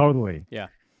see. Okay. Totally. Yeah.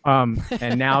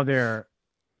 And now they're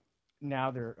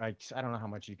like, I don't know how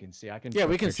much you can see. I can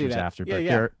we can see that after, but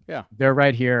they're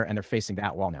right here, and they're facing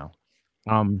that wall now.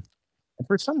 And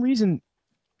for some reason,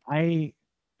 I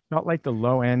felt like the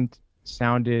low end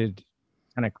sounded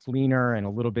kind of cleaner and a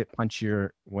little bit punchier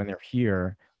when they're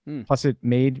here. Plus, it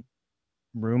made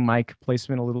room mic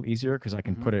placement a little easier because I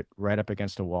can put it right up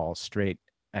against a wall, straight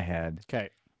ahead. Okay.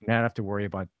 Not have to worry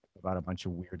about a bunch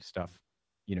of weird stuff,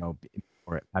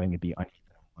 or having it be uneven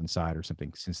on one side or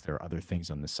something, since there are other things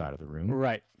on this side of the room.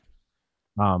 Right.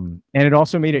 And it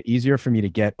also made it easier for me to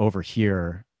get over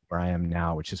here where I am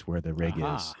now, which is where the rig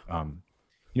is. You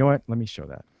know what? Let me show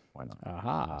that. Why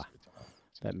not?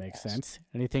 That makes sense.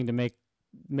 Anything to make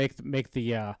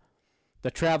the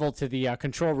travel to the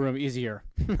control room easier.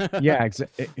 Yeah,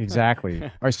 exactly. All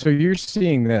right, so you're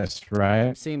seeing this, right?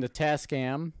 I'm seeing the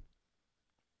Tascam.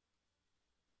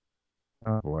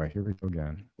 Oh boy, here we go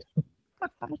again.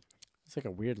 It's like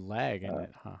a weird lag in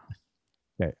it, huh?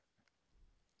 Okay.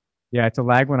 Yeah, it's a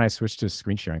lag when I switch to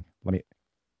screen sharing.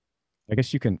 I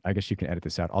guess you can edit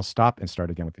this out. I'll stop and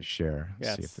start again with the share.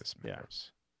 Yeah, see if this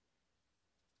matters.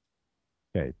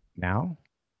 Okay, now.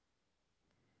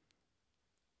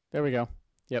 There we go.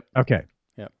 Yep. Okay.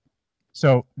 Yep.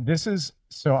 So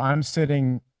I'm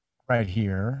sitting right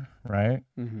here, right?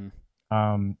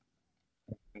 Mm-hmm.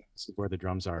 This is where the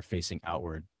drums are, facing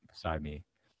outward beside me.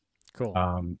 Cool.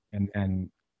 And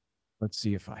let's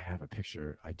see if I have a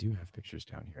picture. I do have pictures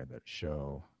down here that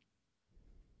show.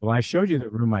 Well, I showed you the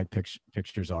room mic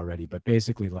pictures already, but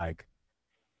basically, like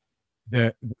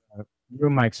the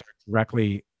room mics are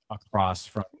directly across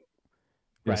from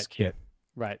this Right. kit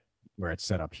Right. where it's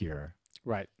set up here.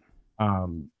 Right.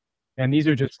 Um, and these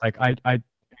are just like I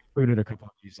included a couple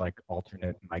of these like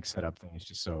alternate mic setup things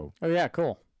just so. Oh yeah,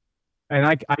 cool. And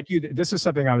I do this is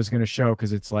something I was going to show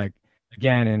because it's like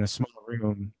again in a small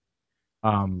room.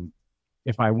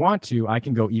 If I want to, I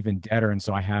can go even deader, and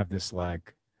so I have this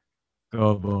like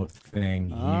gobo thing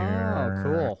here. Oh,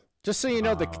 cool. Just so you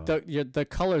know, the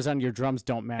colors on your drums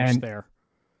don't match there.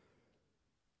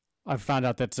 I've found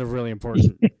out that's a really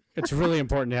important. It's really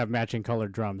important to have matching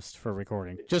colored drums for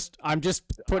recording. I'm just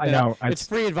putting it out. It's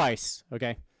free advice,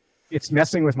 okay? It's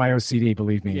messing with my OCD,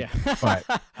 believe me. Yeah. But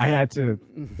I had to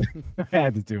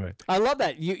do it. I love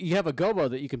that. You have a gobo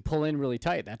that you can pull in really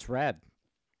tight. That's rad.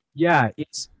 Yeah,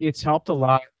 it's helped a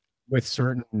lot with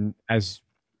certain, as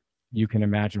you can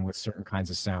imagine, with certain kinds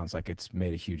of sounds. Like it's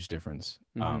made a huge difference.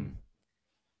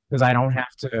 Because I don't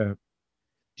have to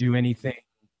do anything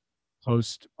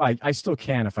post. I still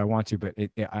can if I want to, but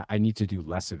I need to do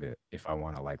less of it if I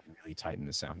want to like really tighten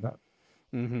the sound up.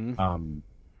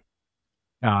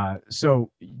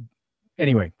 So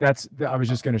anyway, I was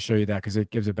just going to show you that because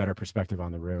it gives a better perspective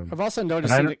on the room. I've also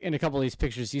noticed in a couple of these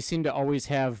pictures, you seem to always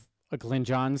have a Glyn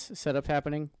Johns setup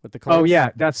happening with the chorus. Oh yeah,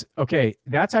 that's okay.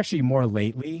 That's actually more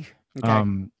lately.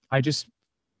 Okay.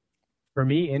 For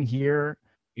me in here,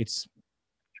 it's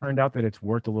turned out that it's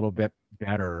worked a little bit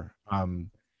better.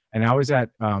 And I was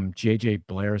at JJ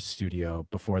Blair's studio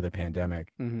before the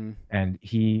pandemic, and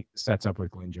he sets up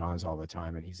with Glyn Johns all the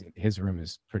time, and his room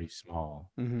is pretty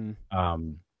small.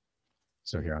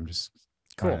 So here I'm just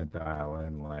trying to dial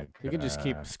in like you can just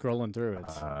keep scrolling through.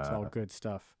 It's all good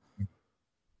stuff.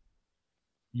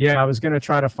 Yeah, I was gonna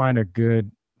try to find a good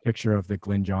picture of the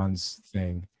Glyn Johns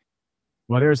thing.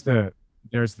 Well, there's the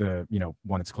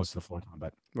one that's close to the floor tom,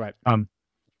 but right. And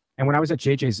when I was at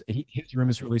JJ's, his room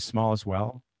is really small as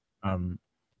well. And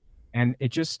it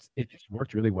just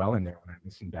worked really well in there when I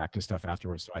listened back to stuff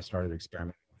afterwards. So I started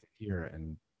experimenting with it here,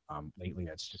 and lately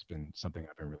it's just been something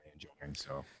I've been really enjoying.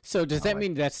 So does that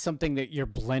mean that's something that you're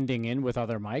blending in with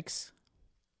other mics?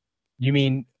 You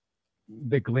mean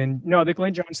the Glyn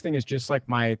Johns thing is just like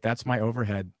that's my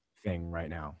overhead thing right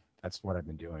now. That's what I've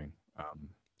been doing.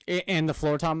 And the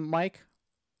floor tom mic?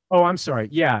 Oh, I'm sorry.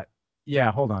 Yeah.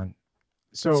 Hold on.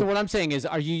 So what I'm saying is,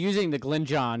 are you using the Glyn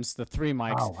Johns, the 3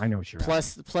 mics? Oh, I know what you're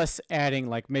plus adding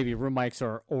like maybe room mics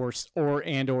or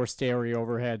stereo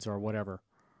overheads or whatever.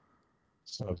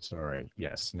 So sorry.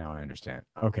 Yes, now I understand.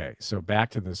 Okay, so back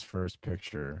to this first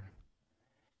picture.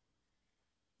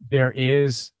 There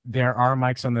are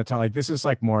mics on the top. Like this is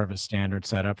like more of a standard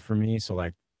setup for me. So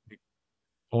like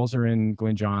poles are in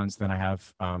Glyn Johns. Then I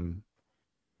have a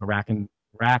rack and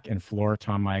floor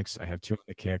tom mics. I have 2 on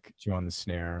the kick, 2 on the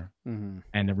snare, and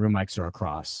the room mics are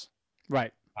across.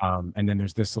 Right. And then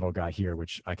there's this little guy here,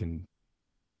 which I can.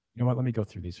 You know what? Let me go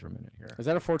through these for a minute here. Is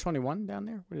that a 421 down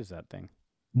there? What is that thing?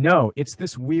 No, it's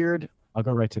this weird. I'll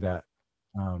go right to that.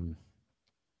 Where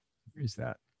is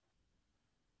that?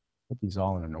 Put these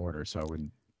all in an order, so I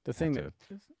wouldn't. The thing that.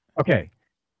 Okay,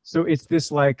 so it's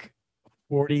this like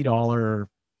 $40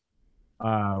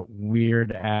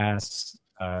 weird ass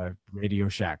Radio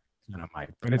Shack kind of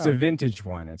mic, but it's a vintage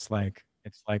one. It's like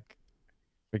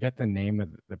forget the name of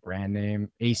the brand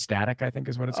name. A-Static, I think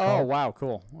is what it's called. Oh wow,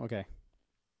 cool. Okay.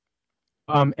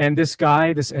 And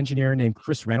this engineer named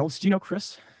Chris Reynolds. Do you know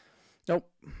Chris? Nope.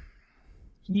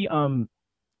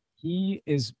 He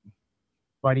is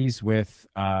buddies with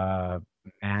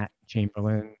Matt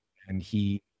Chamberlain, and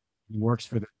he works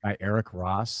for the guy Eric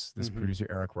Ross, this producer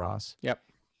Eric Ross. Yep.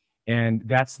 And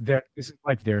this is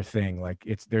like their thing. Like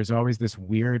there's always this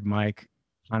weird mic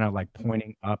kind of like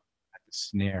pointing up at the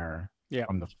snare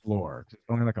from the floor. It's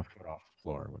only like a foot off the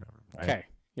floor or whatever. Right? Okay.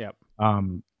 Yep.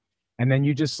 And then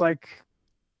you just like,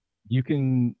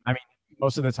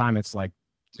 most of the time it's like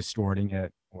distorting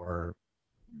it or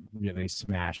really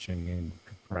smashing and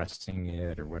compressing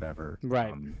it or whatever.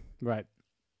 Right. Right.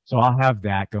 So I'll have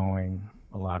that going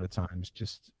a lot of times,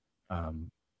 just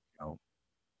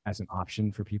as an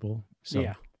option for people. So,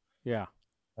 yeah.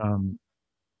 And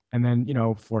then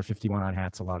 451 on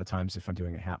hats a lot of times if I'm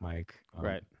doing a hat mic.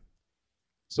 Right.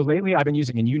 So lately I've been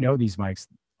using, and these mics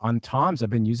on toms, I've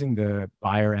been using the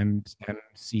Beyer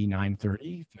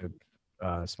MC930,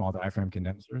 the small diaphragm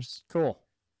condensers. Cool.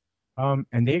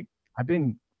 And I've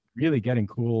been really getting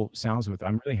cool sounds with.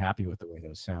 I'm really happy with the way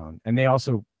those sound, and they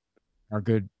also are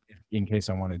good in case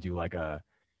I want to do like a,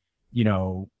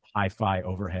 hi-fi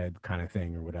overhead kind of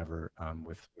thing or whatever,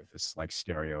 with this like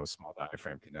stereo small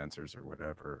diaphragm condensers or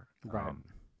whatever. Right.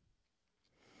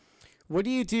 What do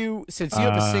you do since you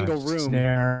have a single room?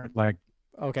 Snare, like.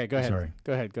 Okay, go ahead. Sorry.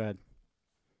 Go ahead.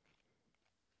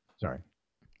 Sorry.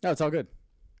 No, it's all good.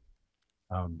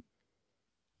 Is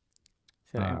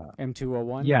that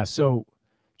M201? Yeah. So,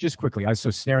 just quickly, so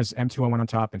snares M201 on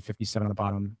top and 57 on the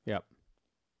bottom. Yep.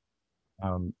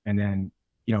 And then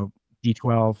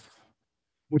D12,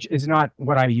 which is not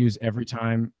what I use every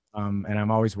time. And I'm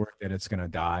always worried that it's gonna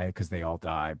die because they all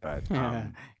die. But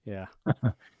yeah.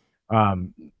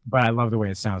 But I love the way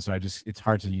it sounds, so it's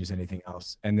hard to use anything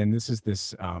else. And then this is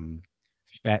this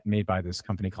FET made by this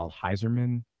company called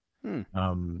Heiserman.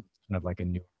 Kind of like a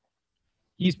new.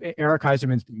 Eric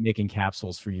Heiserman's been making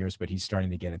capsules for years, but he's starting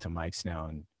to get into mics now.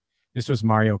 And this was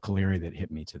Mario Caleri that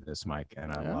hit me to this mic,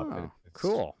 and I love it. It's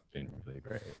cool. Been really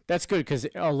great. That's good because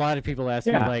a lot of people ask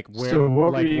me like where. So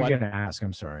what were you gonna ask?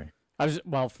 I'm sorry.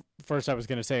 First I was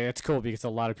gonna say it's cool because a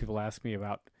lot of people ask me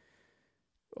about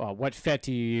what FET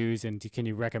do you use and can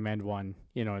you recommend one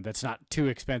that's not too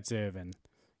expensive, and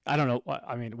I don't know.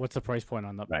 I mean, what's the price point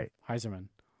on the Heiserman?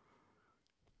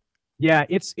 Yeah,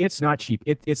 it's not cheap.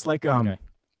 It's like Okay.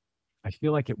 I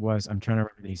feel like it was. I'm trying to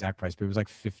remember the exact price, but it was like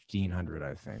 $1,500,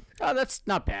 I think. Oh, that's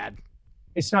not bad.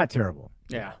 It's not terrible.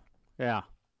 Yeah.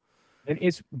 And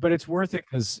it's worth it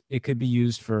because it could be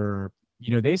used for.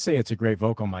 They say it's a great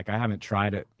vocal mic. I haven't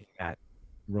tried it in that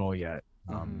role yet.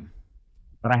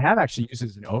 But I have actually used it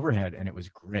as an overhead, and it was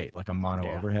great, like a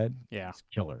mono overhead. Yeah, it's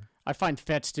killer. I find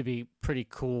FETs to be pretty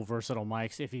cool, versatile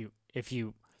mics. If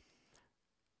you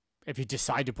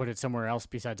decide to put it somewhere else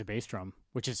besides a bass drum,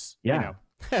 which is you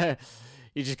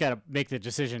just gotta make the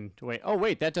decision to wait. Oh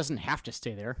wait, that doesn't have to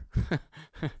stay there.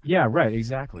 Yeah, right.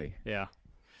 Exactly. Yeah.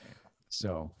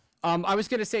 So. I was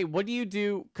gonna say, what do you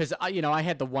do? Because I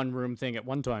had the one room thing at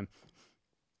one time.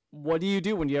 What do you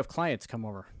do when you have clients come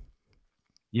over?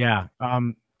 Yeah.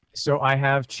 So I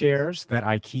have chairs that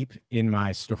I keep in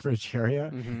my storage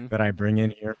area that I bring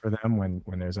in here for them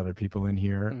when there's other people in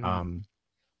here.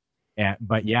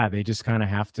 But yeah, they just kind of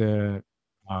have to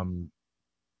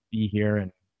be here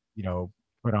and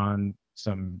put on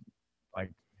some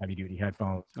like heavy duty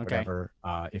headphones, whatever,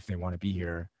 if they want to be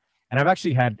here. And I've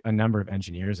actually had a number of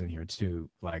engineers in here too,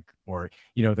 or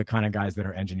the kind of guys that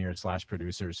are engineers /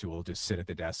 producers who will just sit at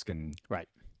the desk and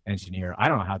engineer. I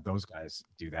don't know how those guys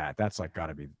do that. That's like got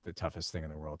to be the toughest thing in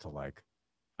the world to like.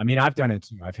 I mean, I've done it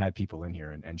too. I've had people in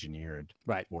here and engineered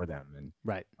for them, and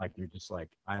like you're just like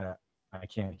I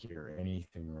can't hear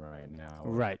anything right now.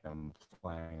 I'm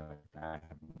playing like that.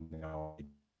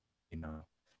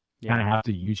 Kind of have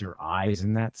to use your eyes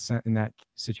in that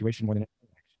situation more than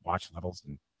watch levels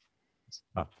and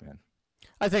stuff, man.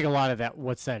 I think a lot of that,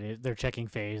 what's that is, they're checking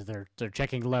phase, they're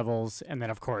checking levels, and then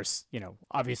of course,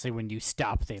 obviously when you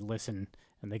stop, they listen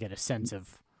and they get a sense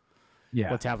of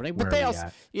what's happening. But they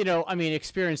also,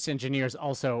 experienced engineers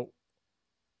also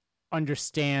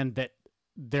understand that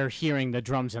they're hearing the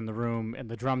drums in the room and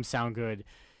the drums sound good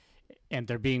and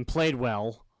they're being played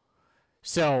well.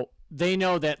 So they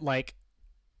know that 80%,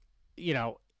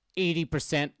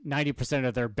 90%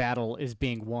 of their battle is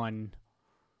being won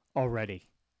already,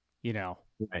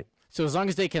 Right. So as long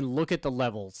as they can look at the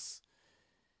levels,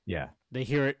 they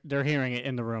hear it. They're hearing it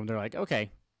in the room. They're like,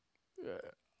 okay,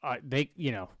 they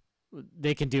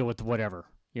can deal with whatever.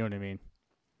 You know what I mean?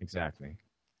 Exactly.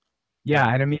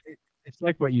 Yeah, and I mean, it's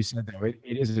like what you said though. It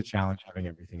is a challenge having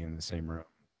everything in the same room.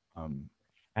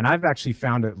 And I've actually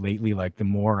found it lately. Like the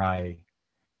more I,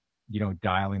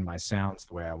 dial in my sounds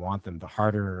the way I want them, the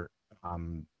harder.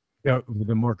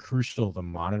 The more crucial the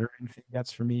monitoring thing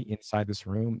gets for me inside this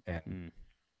room, and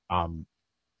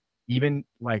even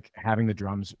like having the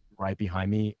drums right behind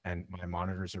me and my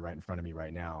monitors are right in front of me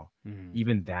right now,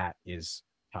 even that is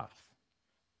tough.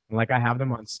 And, like I have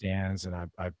them on stands, and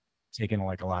I've taken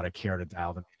like a lot of care to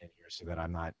dial them in here so that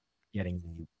I'm not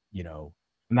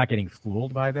getting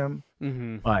fooled by them.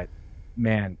 But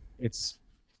man, it's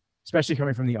especially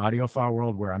coming from the audiophile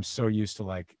world where I'm so used to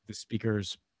like the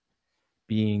speakers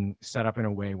being set up in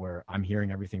a way where I'm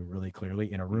hearing everything really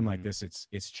clearly. In a room like this,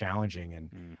 it's challenging,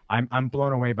 and I'm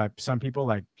blown away by some people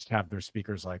like have their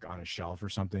speakers like on a shelf or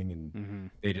something, and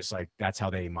they just like that's how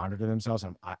they monitor themselves.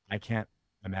 I can't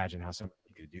imagine how somebody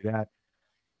could do that.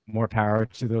 More power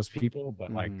to those people,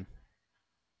 but like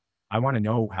I want to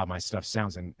know how my stuff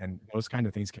sounds, and those kind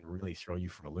of things can really throw you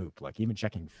for a loop. Like even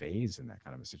checking phase in that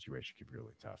kind of a situation could be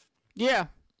really tough. Yeah.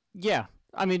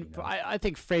 I mean, I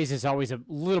think phase is always a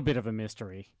little bit of a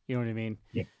mystery. You know what I mean?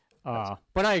 Yeah.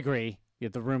 But I agree. Yeah,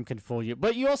 the room can fool you.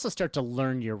 But you also start to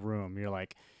learn your room. You're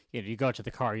like, you go out to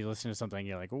the car, you listen to something,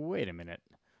 you're like, wait a minute.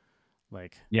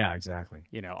 Like. Yeah, exactly.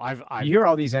 I've you hear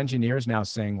all these engineers now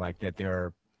saying like that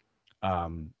they're,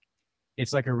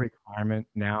 it's like a requirement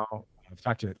now I've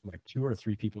talked to like 2 or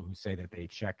 3 people who say that they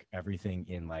check everything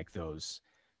in like those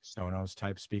Sonos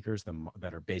type speakers,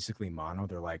 that are basically mono.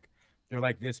 They're like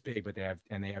this big, but they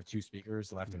have 2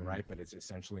 speakers left and right, but it's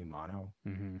essentially mono.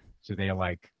 So they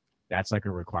that's like a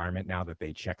requirement now that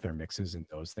they check their mixes and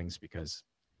those things, because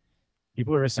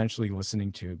people are essentially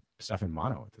listening to stuff in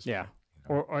mono at this point.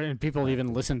 You know? And people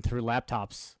even listen through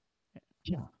laptops.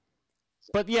 Yeah.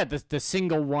 But yeah, the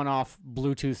single one-off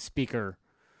Bluetooth speaker,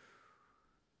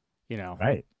 you know.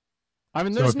 Right. I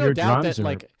mean, there's no doubt that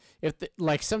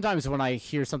like sometimes when I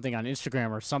hear something on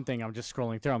Instagram or something, I'm just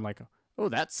scrolling through, I'm like, oh,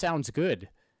 that sounds good.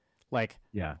 Like,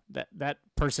 yeah, that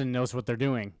person knows what they're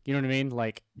doing. You know what I mean?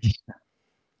 Like,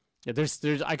 yeah,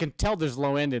 there's I can tell there's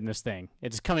low end in this thing.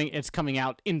 It's coming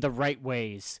out in the right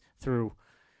ways through,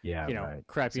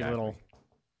 crappy little,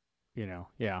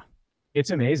 yeah. It's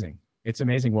amazing. It's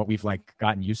amazing what we've like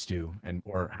gotten used to,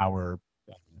 or how we're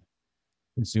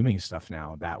consuming stuff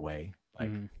now that way.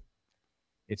 Like,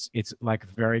 it's like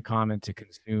very common to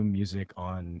consume music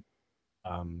on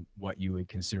what you would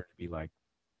consider to be like,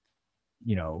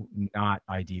 not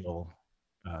ideal.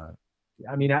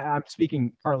 I mean, I'm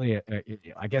speaking partly,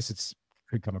 I guess it's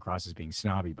could come across as being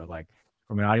snobby, but like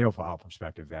from an audiophile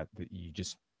perspective,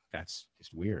 that's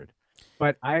just weird.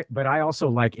 But I also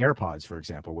like AirPods, for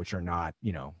example, which are not,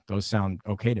 those sound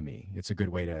okay to me. It's a good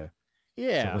way to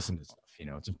listen to stuff.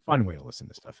 It's a fun way to listen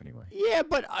to stuff anyway. Yeah,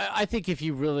 but I think if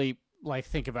you really like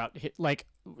think about like,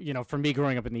 for me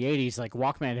growing up in the 80s, like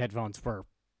Walkman headphones were,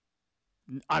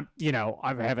 I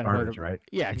haven't heard of, right?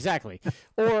 Yeah, exactly.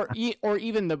 or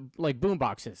even the like boom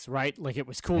boxes, right? Like it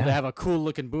was cool to have a cool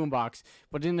looking boom box,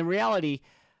 but in the reality,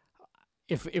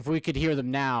 if we could hear them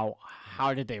now,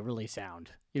 how did they really sound?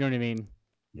 You know what I mean?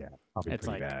 Yeah, probably it's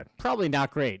pretty like bad. Probably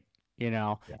not great,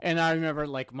 Yeah. And I remember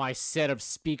like my set of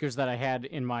speakers that I had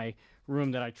in my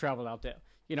room that I traveled out to,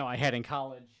 I had in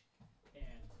college,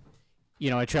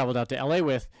 and I traveled out to LA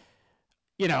with,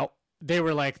 they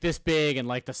were like this big, and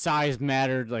like the size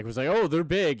mattered. Like it was like, oh, they're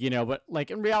big, but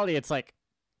like in reality, it's like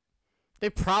they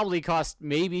probably cost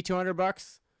maybe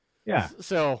 $200. Yeah.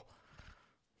 So,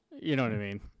 you know what I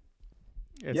mean?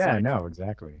 It's no,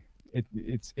 exactly.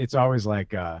 It's always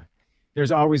like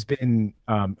there's always been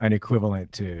an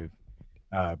equivalent to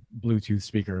Bluetooth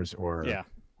speakers or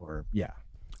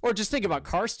just think about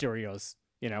car stereos.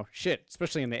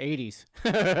 Especially in the 80s.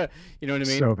 You know what I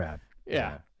mean? So bad.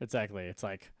 Yeah, exactly. It's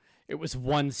like it was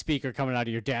one speaker coming out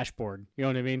of your dashboard. You know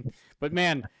what I mean? But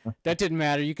man, that didn't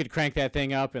matter. You could crank that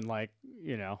thing up and like,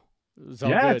 it was all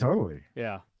good. Totally.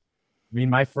 Yeah. I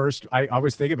mean, I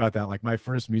always think about that. Like my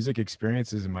first music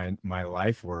experiences in my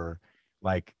life were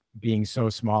like being so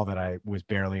small that I was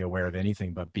barely aware of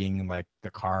anything, but being in like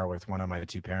the car with one of my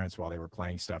 2 parents while they were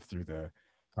playing stuff through the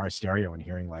car stereo and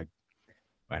hearing like,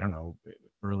 I don't know,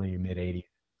 early mid 80s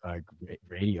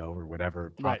radio or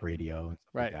whatever, pop radio and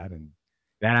stuff like that. And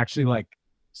that actually like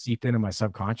seeped into my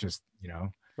subconscious,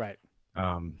 Right.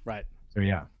 Right. So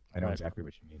yeah, I know exactly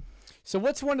what you mean. So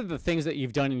what's one of the things that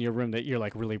you've done in your room that you're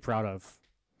like really proud of?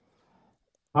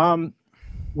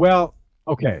 Well,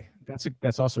 okay.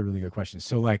 That's also a really good question.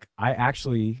 So like I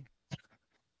actually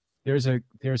there's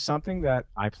something that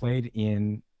I played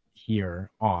in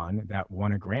here on that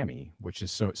won a Grammy, which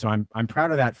is so I'm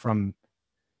proud of that,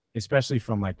 especially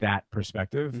from like that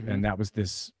perspective. And that was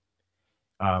this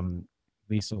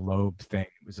Lisa Loeb thing.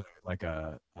 It was like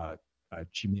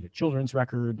she made a children's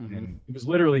record, and it was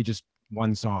literally just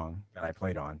one song that I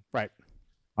played on. Right.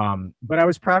 But I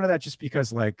was proud of that just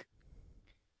because like,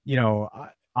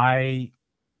 I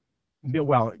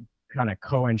kind of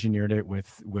co-engineered it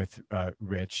with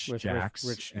Rich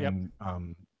Jacks,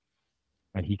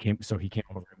 and he came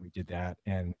over and we did that.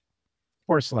 And of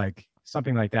course, like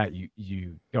something like that,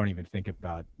 you don't even think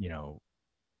about,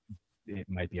 it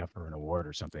might be up for an award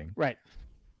or something. Right.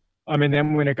 And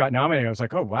then when it got nominated, I was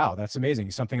like, oh wow, that's amazing.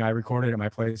 Something I recorded at my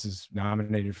place is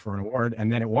nominated for an award,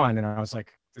 and then it won, and I was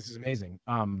like, this is amazing.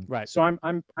 Right. So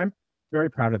I'm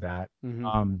very proud of that.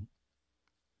 And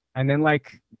then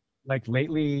like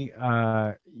lately,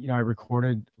 I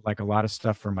recorded like a lot of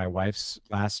stuff for my wife's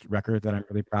last record that I'm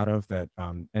really proud of. That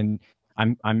and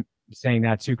I'm saying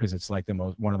that too because it's like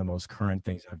one of the most current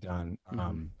things I've done.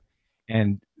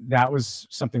 And that was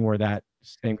something where that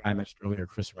same guy I mentioned earlier,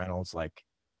 Chris Reynolds, like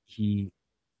he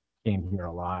came here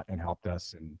a lot and helped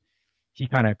us, and he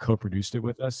kind of co-produced it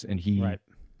with us, and he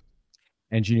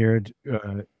engineered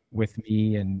with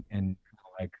me, and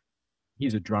like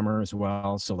he's a drummer as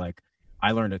well, so like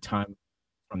I learned a ton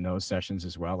from those sessions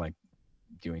as well, like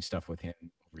doing stuff with him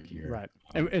over here. Right.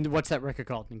 And what's that record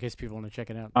called, in case people want to check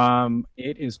it out?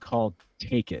 It is called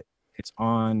Take It. It's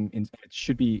on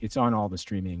all the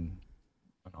streaming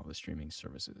all the streaming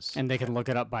services. And they can look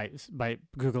it up by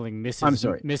googling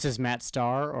Mrs. Matt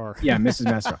Starr or yeah, Mrs.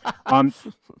 Matt Starr.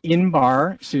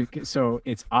 Inbar. So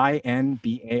it's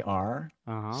INBAR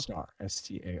Star,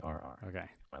 STARR. Okay,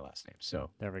 my last name. So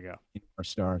there we go. Inbar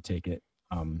Star, take it.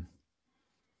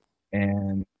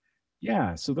 And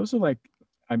yeah, so those are like,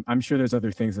 I'm sure there's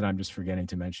other things that I'm just forgetting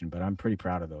to mention, but I'm pretty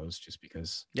proud of those just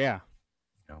because. Yeah.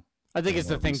 You know, I think it's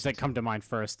the things that come to mind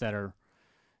first that are,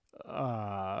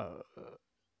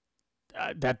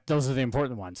 that those are the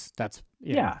important ones. That's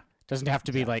yeah. Doesn't have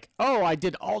to be like, oh, I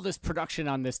did all this production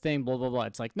on this thing, blah blah blah.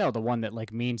 It's like, no, the one that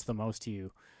like means the most to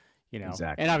you, you know.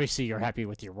 Exactly. And obviously you're happy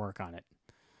with your work on it.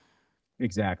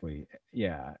 Exactly.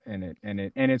 Yeah, and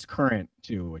it's current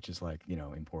too, which is like, you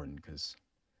know, important because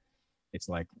it's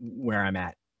like where I'm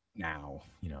at now,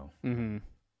 you know. Mm-hmm.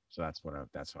 So that's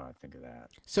how I think of that.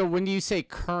 So when you say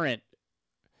current,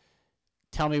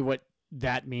 tell me what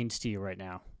that means to you right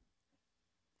now.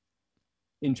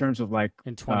 In terms of like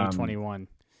in 2021,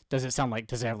 does it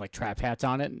have like trap hats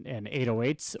on it and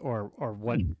 808s or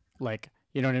what? Like,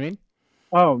 you know what I mean?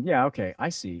 Oh yeah, okay, I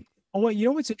see. Oh, well, you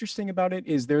know what's interesting about it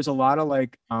is there's a lot of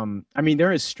like, I mean,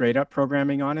 there is straight up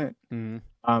programming on it,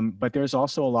 but there's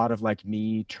also a lot of like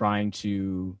me trying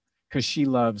to, because she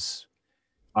loves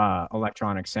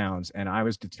electronic sounds, and I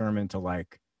was determined to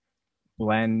like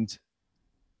blend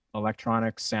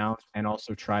electronic sound and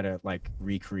also try to like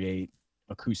recreate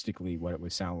acoustically what it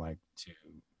would sound like to,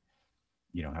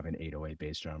 you know, have an 808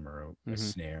 bass drum or a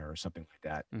snare or something like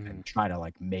that, and try to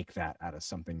like make that out of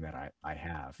something that I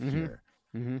have here.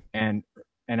 And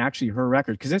actually her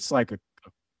record, because it's like a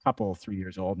couple 3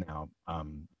 years old now,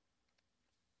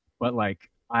 but like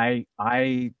I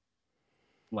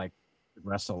like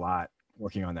progressed a lot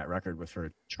working on that record with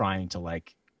her, trying to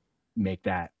like make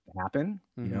that happen,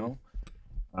 you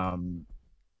know.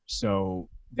 So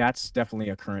that's definitely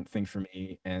a current thing for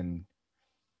me, and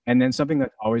then something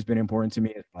that's always been important to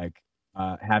me is like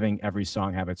having every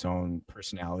song have its own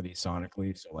personality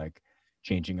sonically, so like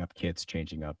changing up kits,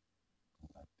 changing up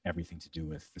everything to do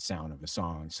with the sound of the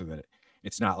song, so that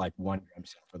it's not like one drum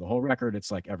sound for the whole record.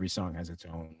 It's like every song has its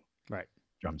own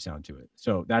drum sound to it.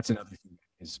 So that's another thing,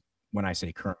 is when I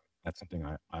say current, that's something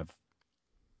I've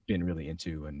been really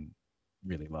into and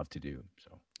really love to do.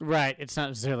 So right, it's not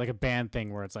necessarily like a band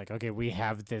thing where it's like, okay, we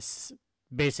have this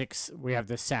basics, we have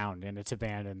this sound, and it's a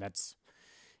band, and that's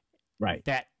right.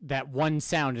 That one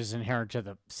sound is inherent to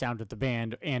the sound of the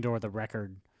band and or the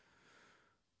record.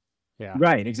 Yeah.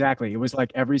 Right, exactly. It was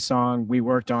like every song we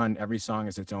worked on, every song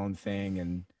is its own thing,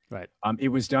 and it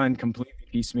was done completely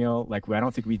piecemeal. Like I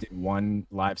don't think we did one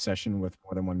live session with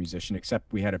more than one musician,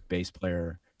 except we had a bass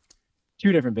player,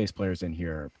 two different bass players in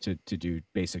here to do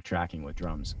basic tracking with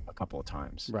drums a couple of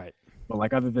times. Right. But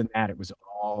like other than that, it was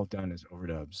all done as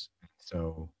overdubs.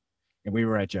 So, and we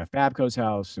were at Jeff Babco's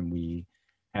house, and we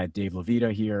had Dave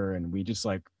Levita here, and we just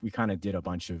like we kind of did a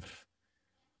bunch of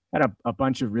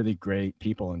really great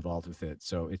people involved with it,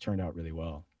 so it turned out really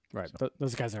well. Right. So.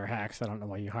 Those guys are hacks. I don't know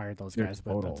why you hired those guys,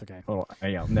 but that's okay.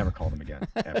 Yeah, I'll never call them again,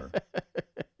 ever.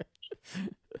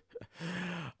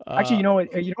 Actually, you know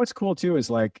what's cool too is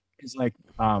like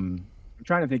I'm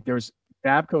trying to think. There's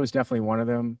Babco is definitely one of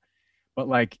them, but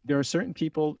like there are certain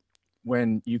people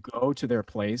when you go to their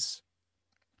place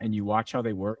and you watch how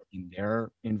they work in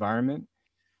their environment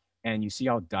and you see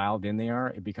how dialed in they are,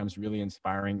 it becomes really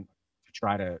inspiring to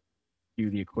try to do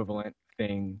the equivalent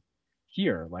thing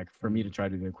here. Like for me to try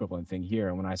to do the equivalent thing here.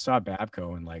 And when I saw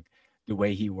Babco and like the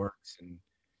way he works, and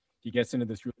he gets into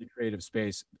this really creative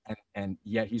space, and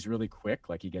yet he's really quick.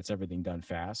 Like he gets everything done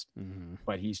fast,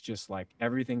 but he's just like,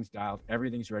 everything's dialed,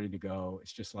 everything's ready to go.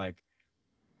 It's just like,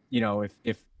 you know,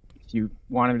 if you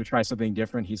want him to try something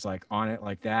different, he's like on it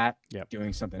like that,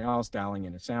 doing something else, dialing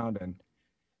in a sound. And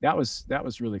that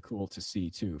was really cool to see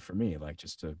too, for me, like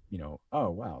just to, you know, oh,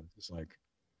 wow, this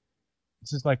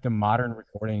is like the modern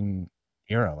recording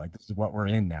era. Like this is what we're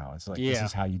in now. It's like, this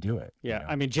is how you do it. Yeah. You know?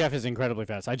 I mean, Jeff is incredibly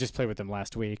fast. I just played with him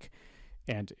last week,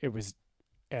 and it was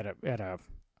at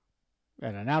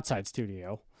an outside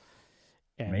studio.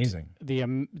 And amazing.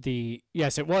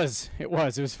 Yes, it was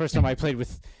the first time I played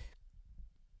with,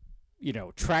 you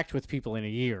know, tracked with people in a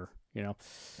year, you know.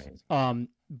 Amazing.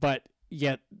 But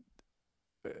yet,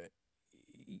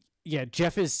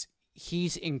 Jeff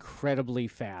he's incredibly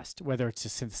fast, whether it's a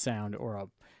synth sound or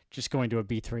just going to a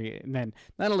B3, and then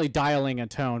not only dialing a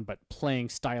tone, but playing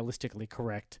stylistically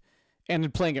correct, and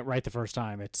then playing it right the first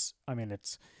time.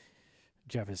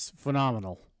 Jeff is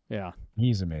phenomenal. Yeah.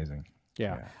 He's amazing.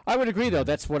 Yeah. I would agree though.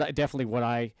 That's what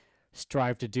I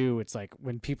strive to do. It's like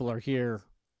when people are here,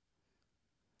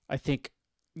 I think,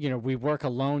 you know, we work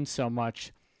alone so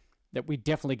much that we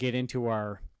definitely get into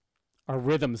our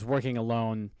rhythms working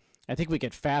alone, I think we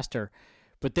get faster.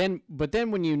 But then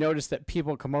when you notice that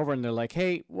people come over and they're like,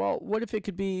 hey, well, what if it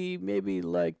could be maybe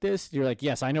like this? You're like,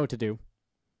 yes, I know what to do.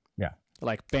 Yeah.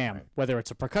 Like, bam, right. Whether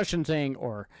it's a percussion thing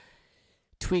or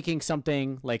tweaking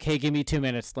something, like, hey, give me 2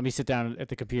 minutes. Let me sit down at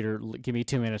the computer. Give me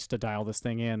 2 minutes to dial this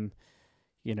thing in,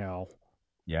 you know.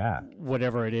 Yeah.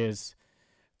 Whatever it is.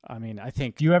 I mean, I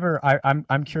think. Do you ever,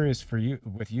 I'm curious for you,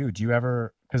 with you, do you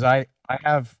ever, because I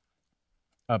have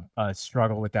a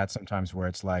struggle with that sometimes where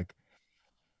it's like,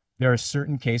 there are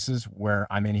certain cases where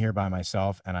I'm in here by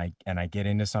myself and I get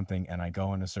into something and I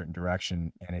go in a certain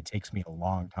direction and it takes me a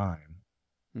long time.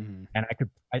 Mm-hmm.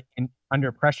 And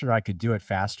under pressure, I could do it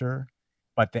faster,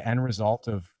 but the end result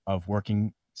of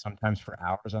working sometimes for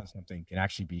hours on something can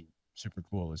actually be super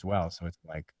cool as well. So it's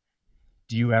like,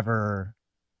 do you ever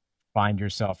find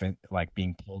yourself in like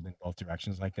being pulled in both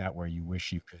directions like that, where you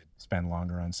wish you could spend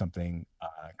longer on something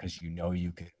because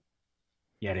you could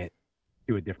get it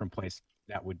to a different place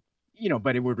that would,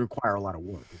 but it would require a lot of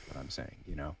work, is what I'm saying,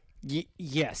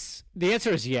 Yes. The answer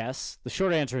is yes. The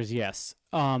short answer is yes.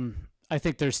 I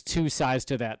think there's two sides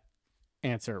to that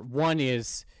answer. One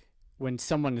is when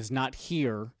someone is not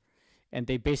here and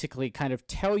they basically kind of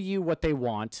tell you what they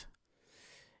want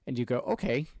and you go,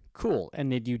 okay, cool.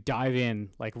 And then you dive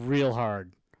in like real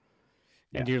hard.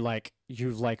 And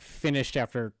you've like finished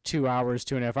after 2 hours,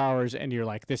 2.5 hours. And you're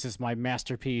like, this is my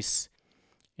masterpiece.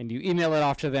 And you email it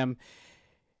off to them.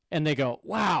 And they go,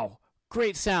 wow,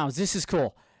 great sounds. This is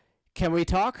cool. Can we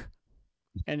talk?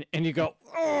 And you go,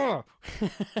 oh,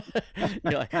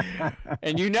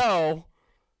 and you know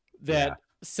that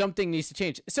something needs to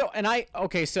change. So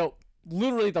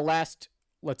literally the last,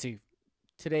 let's see,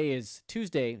 today is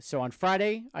Tuesday. So on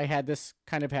Friday, I had this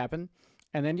kind of happen.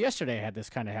 And then yesterday I had this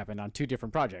kind of happen on 2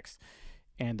 different projects.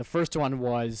 And the first one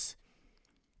was,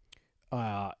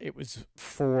 it was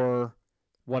for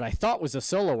what I thought was a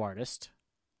solo artist,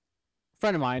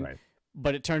 friend of mine, right.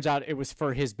 But it turns out it was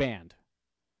for his band.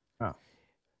 Oh.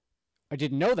 I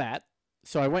didn't know that,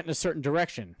 so I went in a certain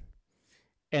direction.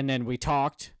 And then we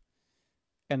talked,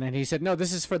 and then he said, no,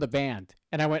 this is for the band.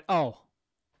 And I went, oh,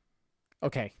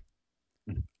 okay.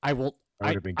 I will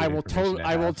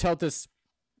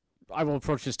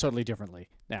approach this totally differently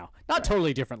now. Not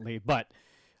totally differently, but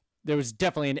there was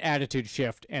definitely an attitude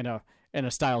shift and a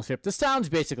style shift. The sounds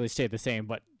basically stayed the same,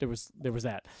 but there was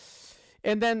that.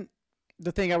 And then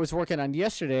the thing I was working on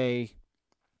yesterday,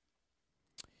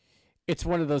 it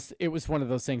was one of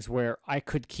those things where I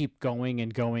could keep going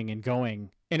and going and going,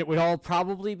 and it would all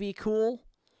probably be cool.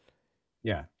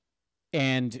 Yeah.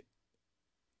 And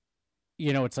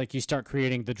it's like you start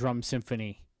creating the drum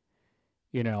symphony,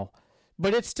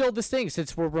 but it's still this thing,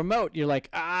 since we're remote, you're like,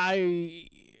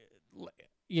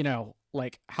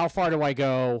 like, how far do I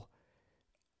go?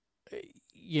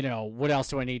 What else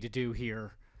do I need to do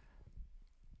here?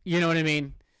 You know what I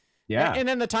mean? Yeah. And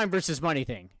then the time versus money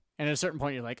thing. And at a certain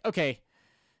point, you're like, okay,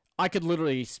 I could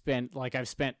literally spend, like, I've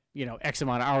spent, X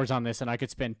amount of hours on this, and I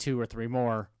could spend 2 or 3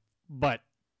 more, but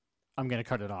I'm going to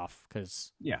cut it off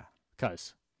because. Yeah.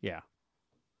 Yeah.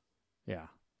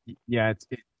 Yeah.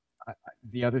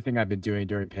 The other thing I've been doing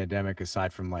during pandemic,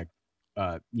 aside from like,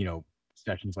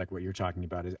 sessions like what you're talking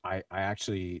about, is I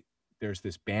actually, there's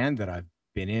this band that I've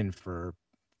been in for,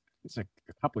 it's like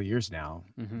a couple of years now,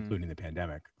 including the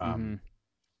pandemic.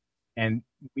 And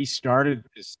we started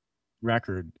this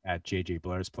record at JJ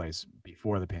Blair's place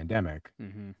before the pandemic.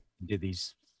 Did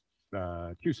these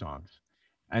 2 songs,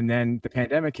 and then the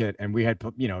pandemic hit, and we had,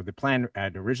 the plan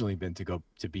had originally been to go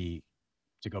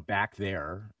back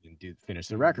there and finish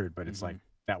the record, but it's like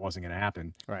that wasn't going to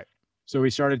happen. Right. So we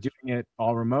started doing it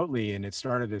all remotely, and it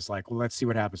started as like, well, let's see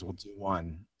what happens. We'll do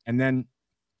one, and then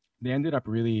they ended up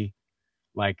really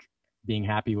like being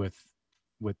happy with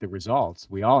the results.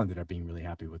 We all ended up being really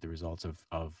happy with the results of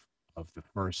the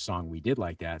first song we did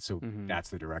like that. So that's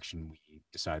the direction we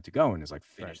decided to go, and is like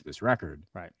finish this record.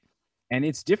 Right. And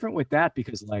it's different with that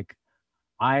because like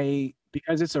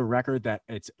because it's a record that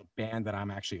it's a band that I'm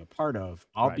actually a part of,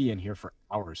 I'll be in here for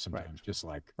hours sometimes, just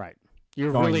like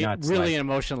you're really nuts, really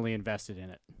emotionally invested in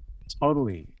it.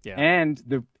 Totally. Yeah. And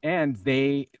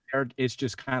it's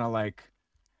just kind of like,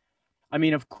 I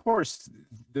mean, of course,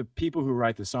 the people who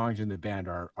write the songs in the band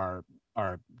are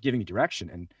giving direction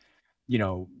and,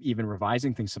 even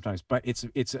revising things sometimes. But it's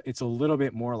a little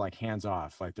bit more like hands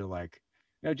off. Like they're like,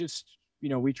 just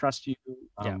we trust you.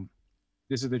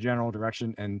 This is the general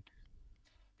direction, and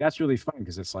that's really fun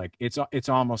because it's like it's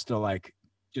almost a like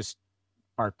just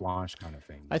carte blanche kind of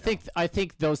thing. I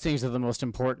think those things are the most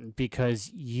important because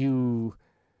you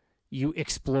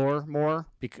explore more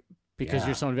because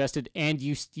you're so invested, and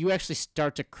you actually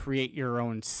start to create your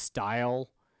own style.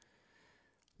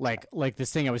 Like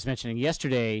this thing I was mentioning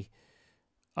yesterday,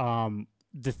 the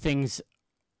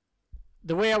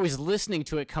way I was listening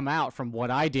to it come out from what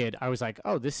I did, I was like,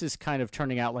 oh, this is kind of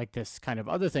turning out like this kind of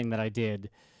other thing that I did.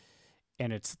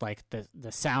 And it's like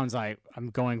the sounds I'm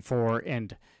going for,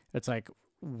 and it's like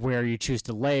where you choose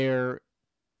to layer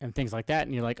and things like that.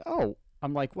 And you're like, oh,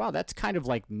 I'm like, wow, that's kind of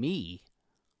like me.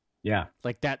 Yeah.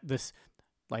 Like that's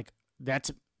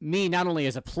me not only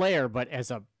as a player, but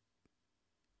as a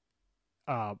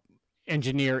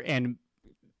engineer and,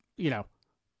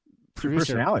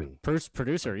 personality.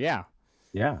 Producer, yeah.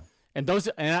 Yeah. And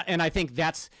I think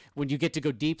that's when you get to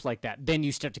go deep like that, then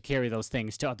you start to carry those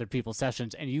things to other people's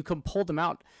sessions, and you can pull them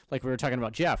out like we were talking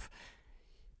about Jeff.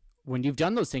 When you've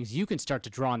done those things, you can start to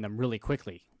draw on them really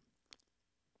quickly.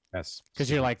 Yes. Because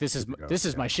you're like, this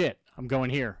is my shit. I'm going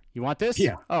here. You want this?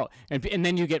 Yeah. Oh, and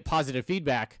then you get positive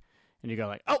feedback, and you go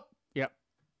like, oh, yep,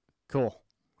 cool.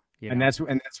 And that's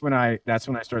when I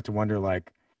start to wonder,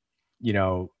 like,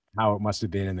 how it must have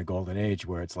been in the golden age,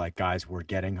 where it's like guys were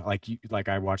getting like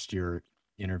I watched your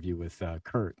interview with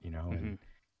Kurt, and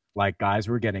like guys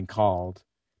were getting called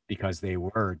because they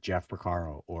were Jeff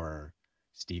Porcaro or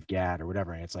Steve Gadd or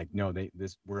whatever, and it's like, no,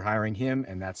 we're hiring him,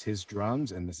 and that's his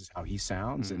drums, and this is how he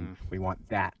sounds, and we want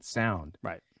that sound.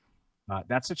 Right.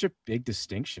 That's such a big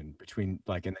distinction between,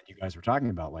 like, and then you guys were talking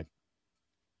about, like,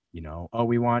 oh,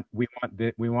 we want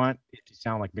it to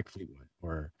sound like Mick Fleetwood,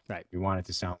 or we want it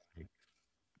to sound like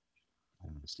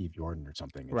Steve Jordan or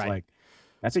something. It's like,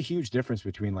 that's a huge difference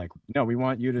between, like, no, we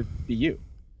want you to be you.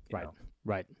 Right. know?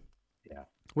 Right. Yeah.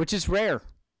 Which is rare.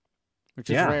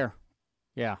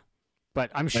 Yeah. But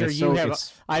I'm sure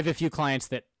I have a few clients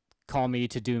that call me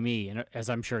to do me, and as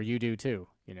I'm sure you do too.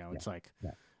 It's like,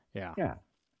 yeah.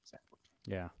 Exactly.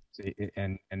 Yeah.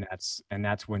 And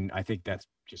that's when I think that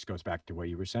just goes back to what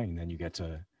you were saying. Then you get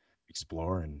to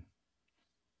explore and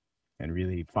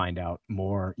really find out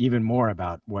even more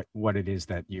about what it is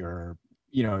that you're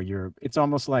it's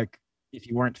almost like if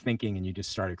you weren't thinking and you just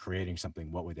started creating something,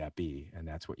 what would that be? And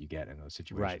that's what you get in those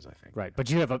situations, I think. Right. But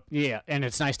you have and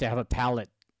it's nice to have a palette,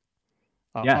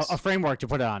 yes. a framework to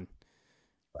put it on.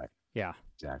 Right. Yeah.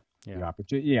 Exactly.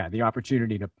 Yeah. The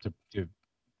opportunity to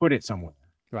put it somewhere.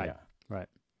 Right. Yeah. Right.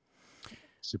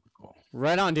 Super cool.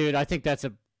 Right on, dude. I think that's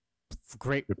a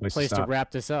great place to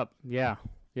wrap this up. Yeah.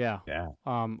 Yeah.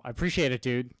 I appreciate it,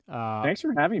 dude. Thanks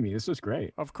for having me. This was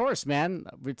great. Of course, man.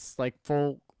 It's like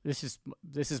this is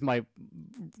my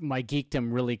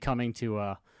geekdom really coming to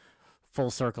a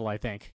full circle, I think.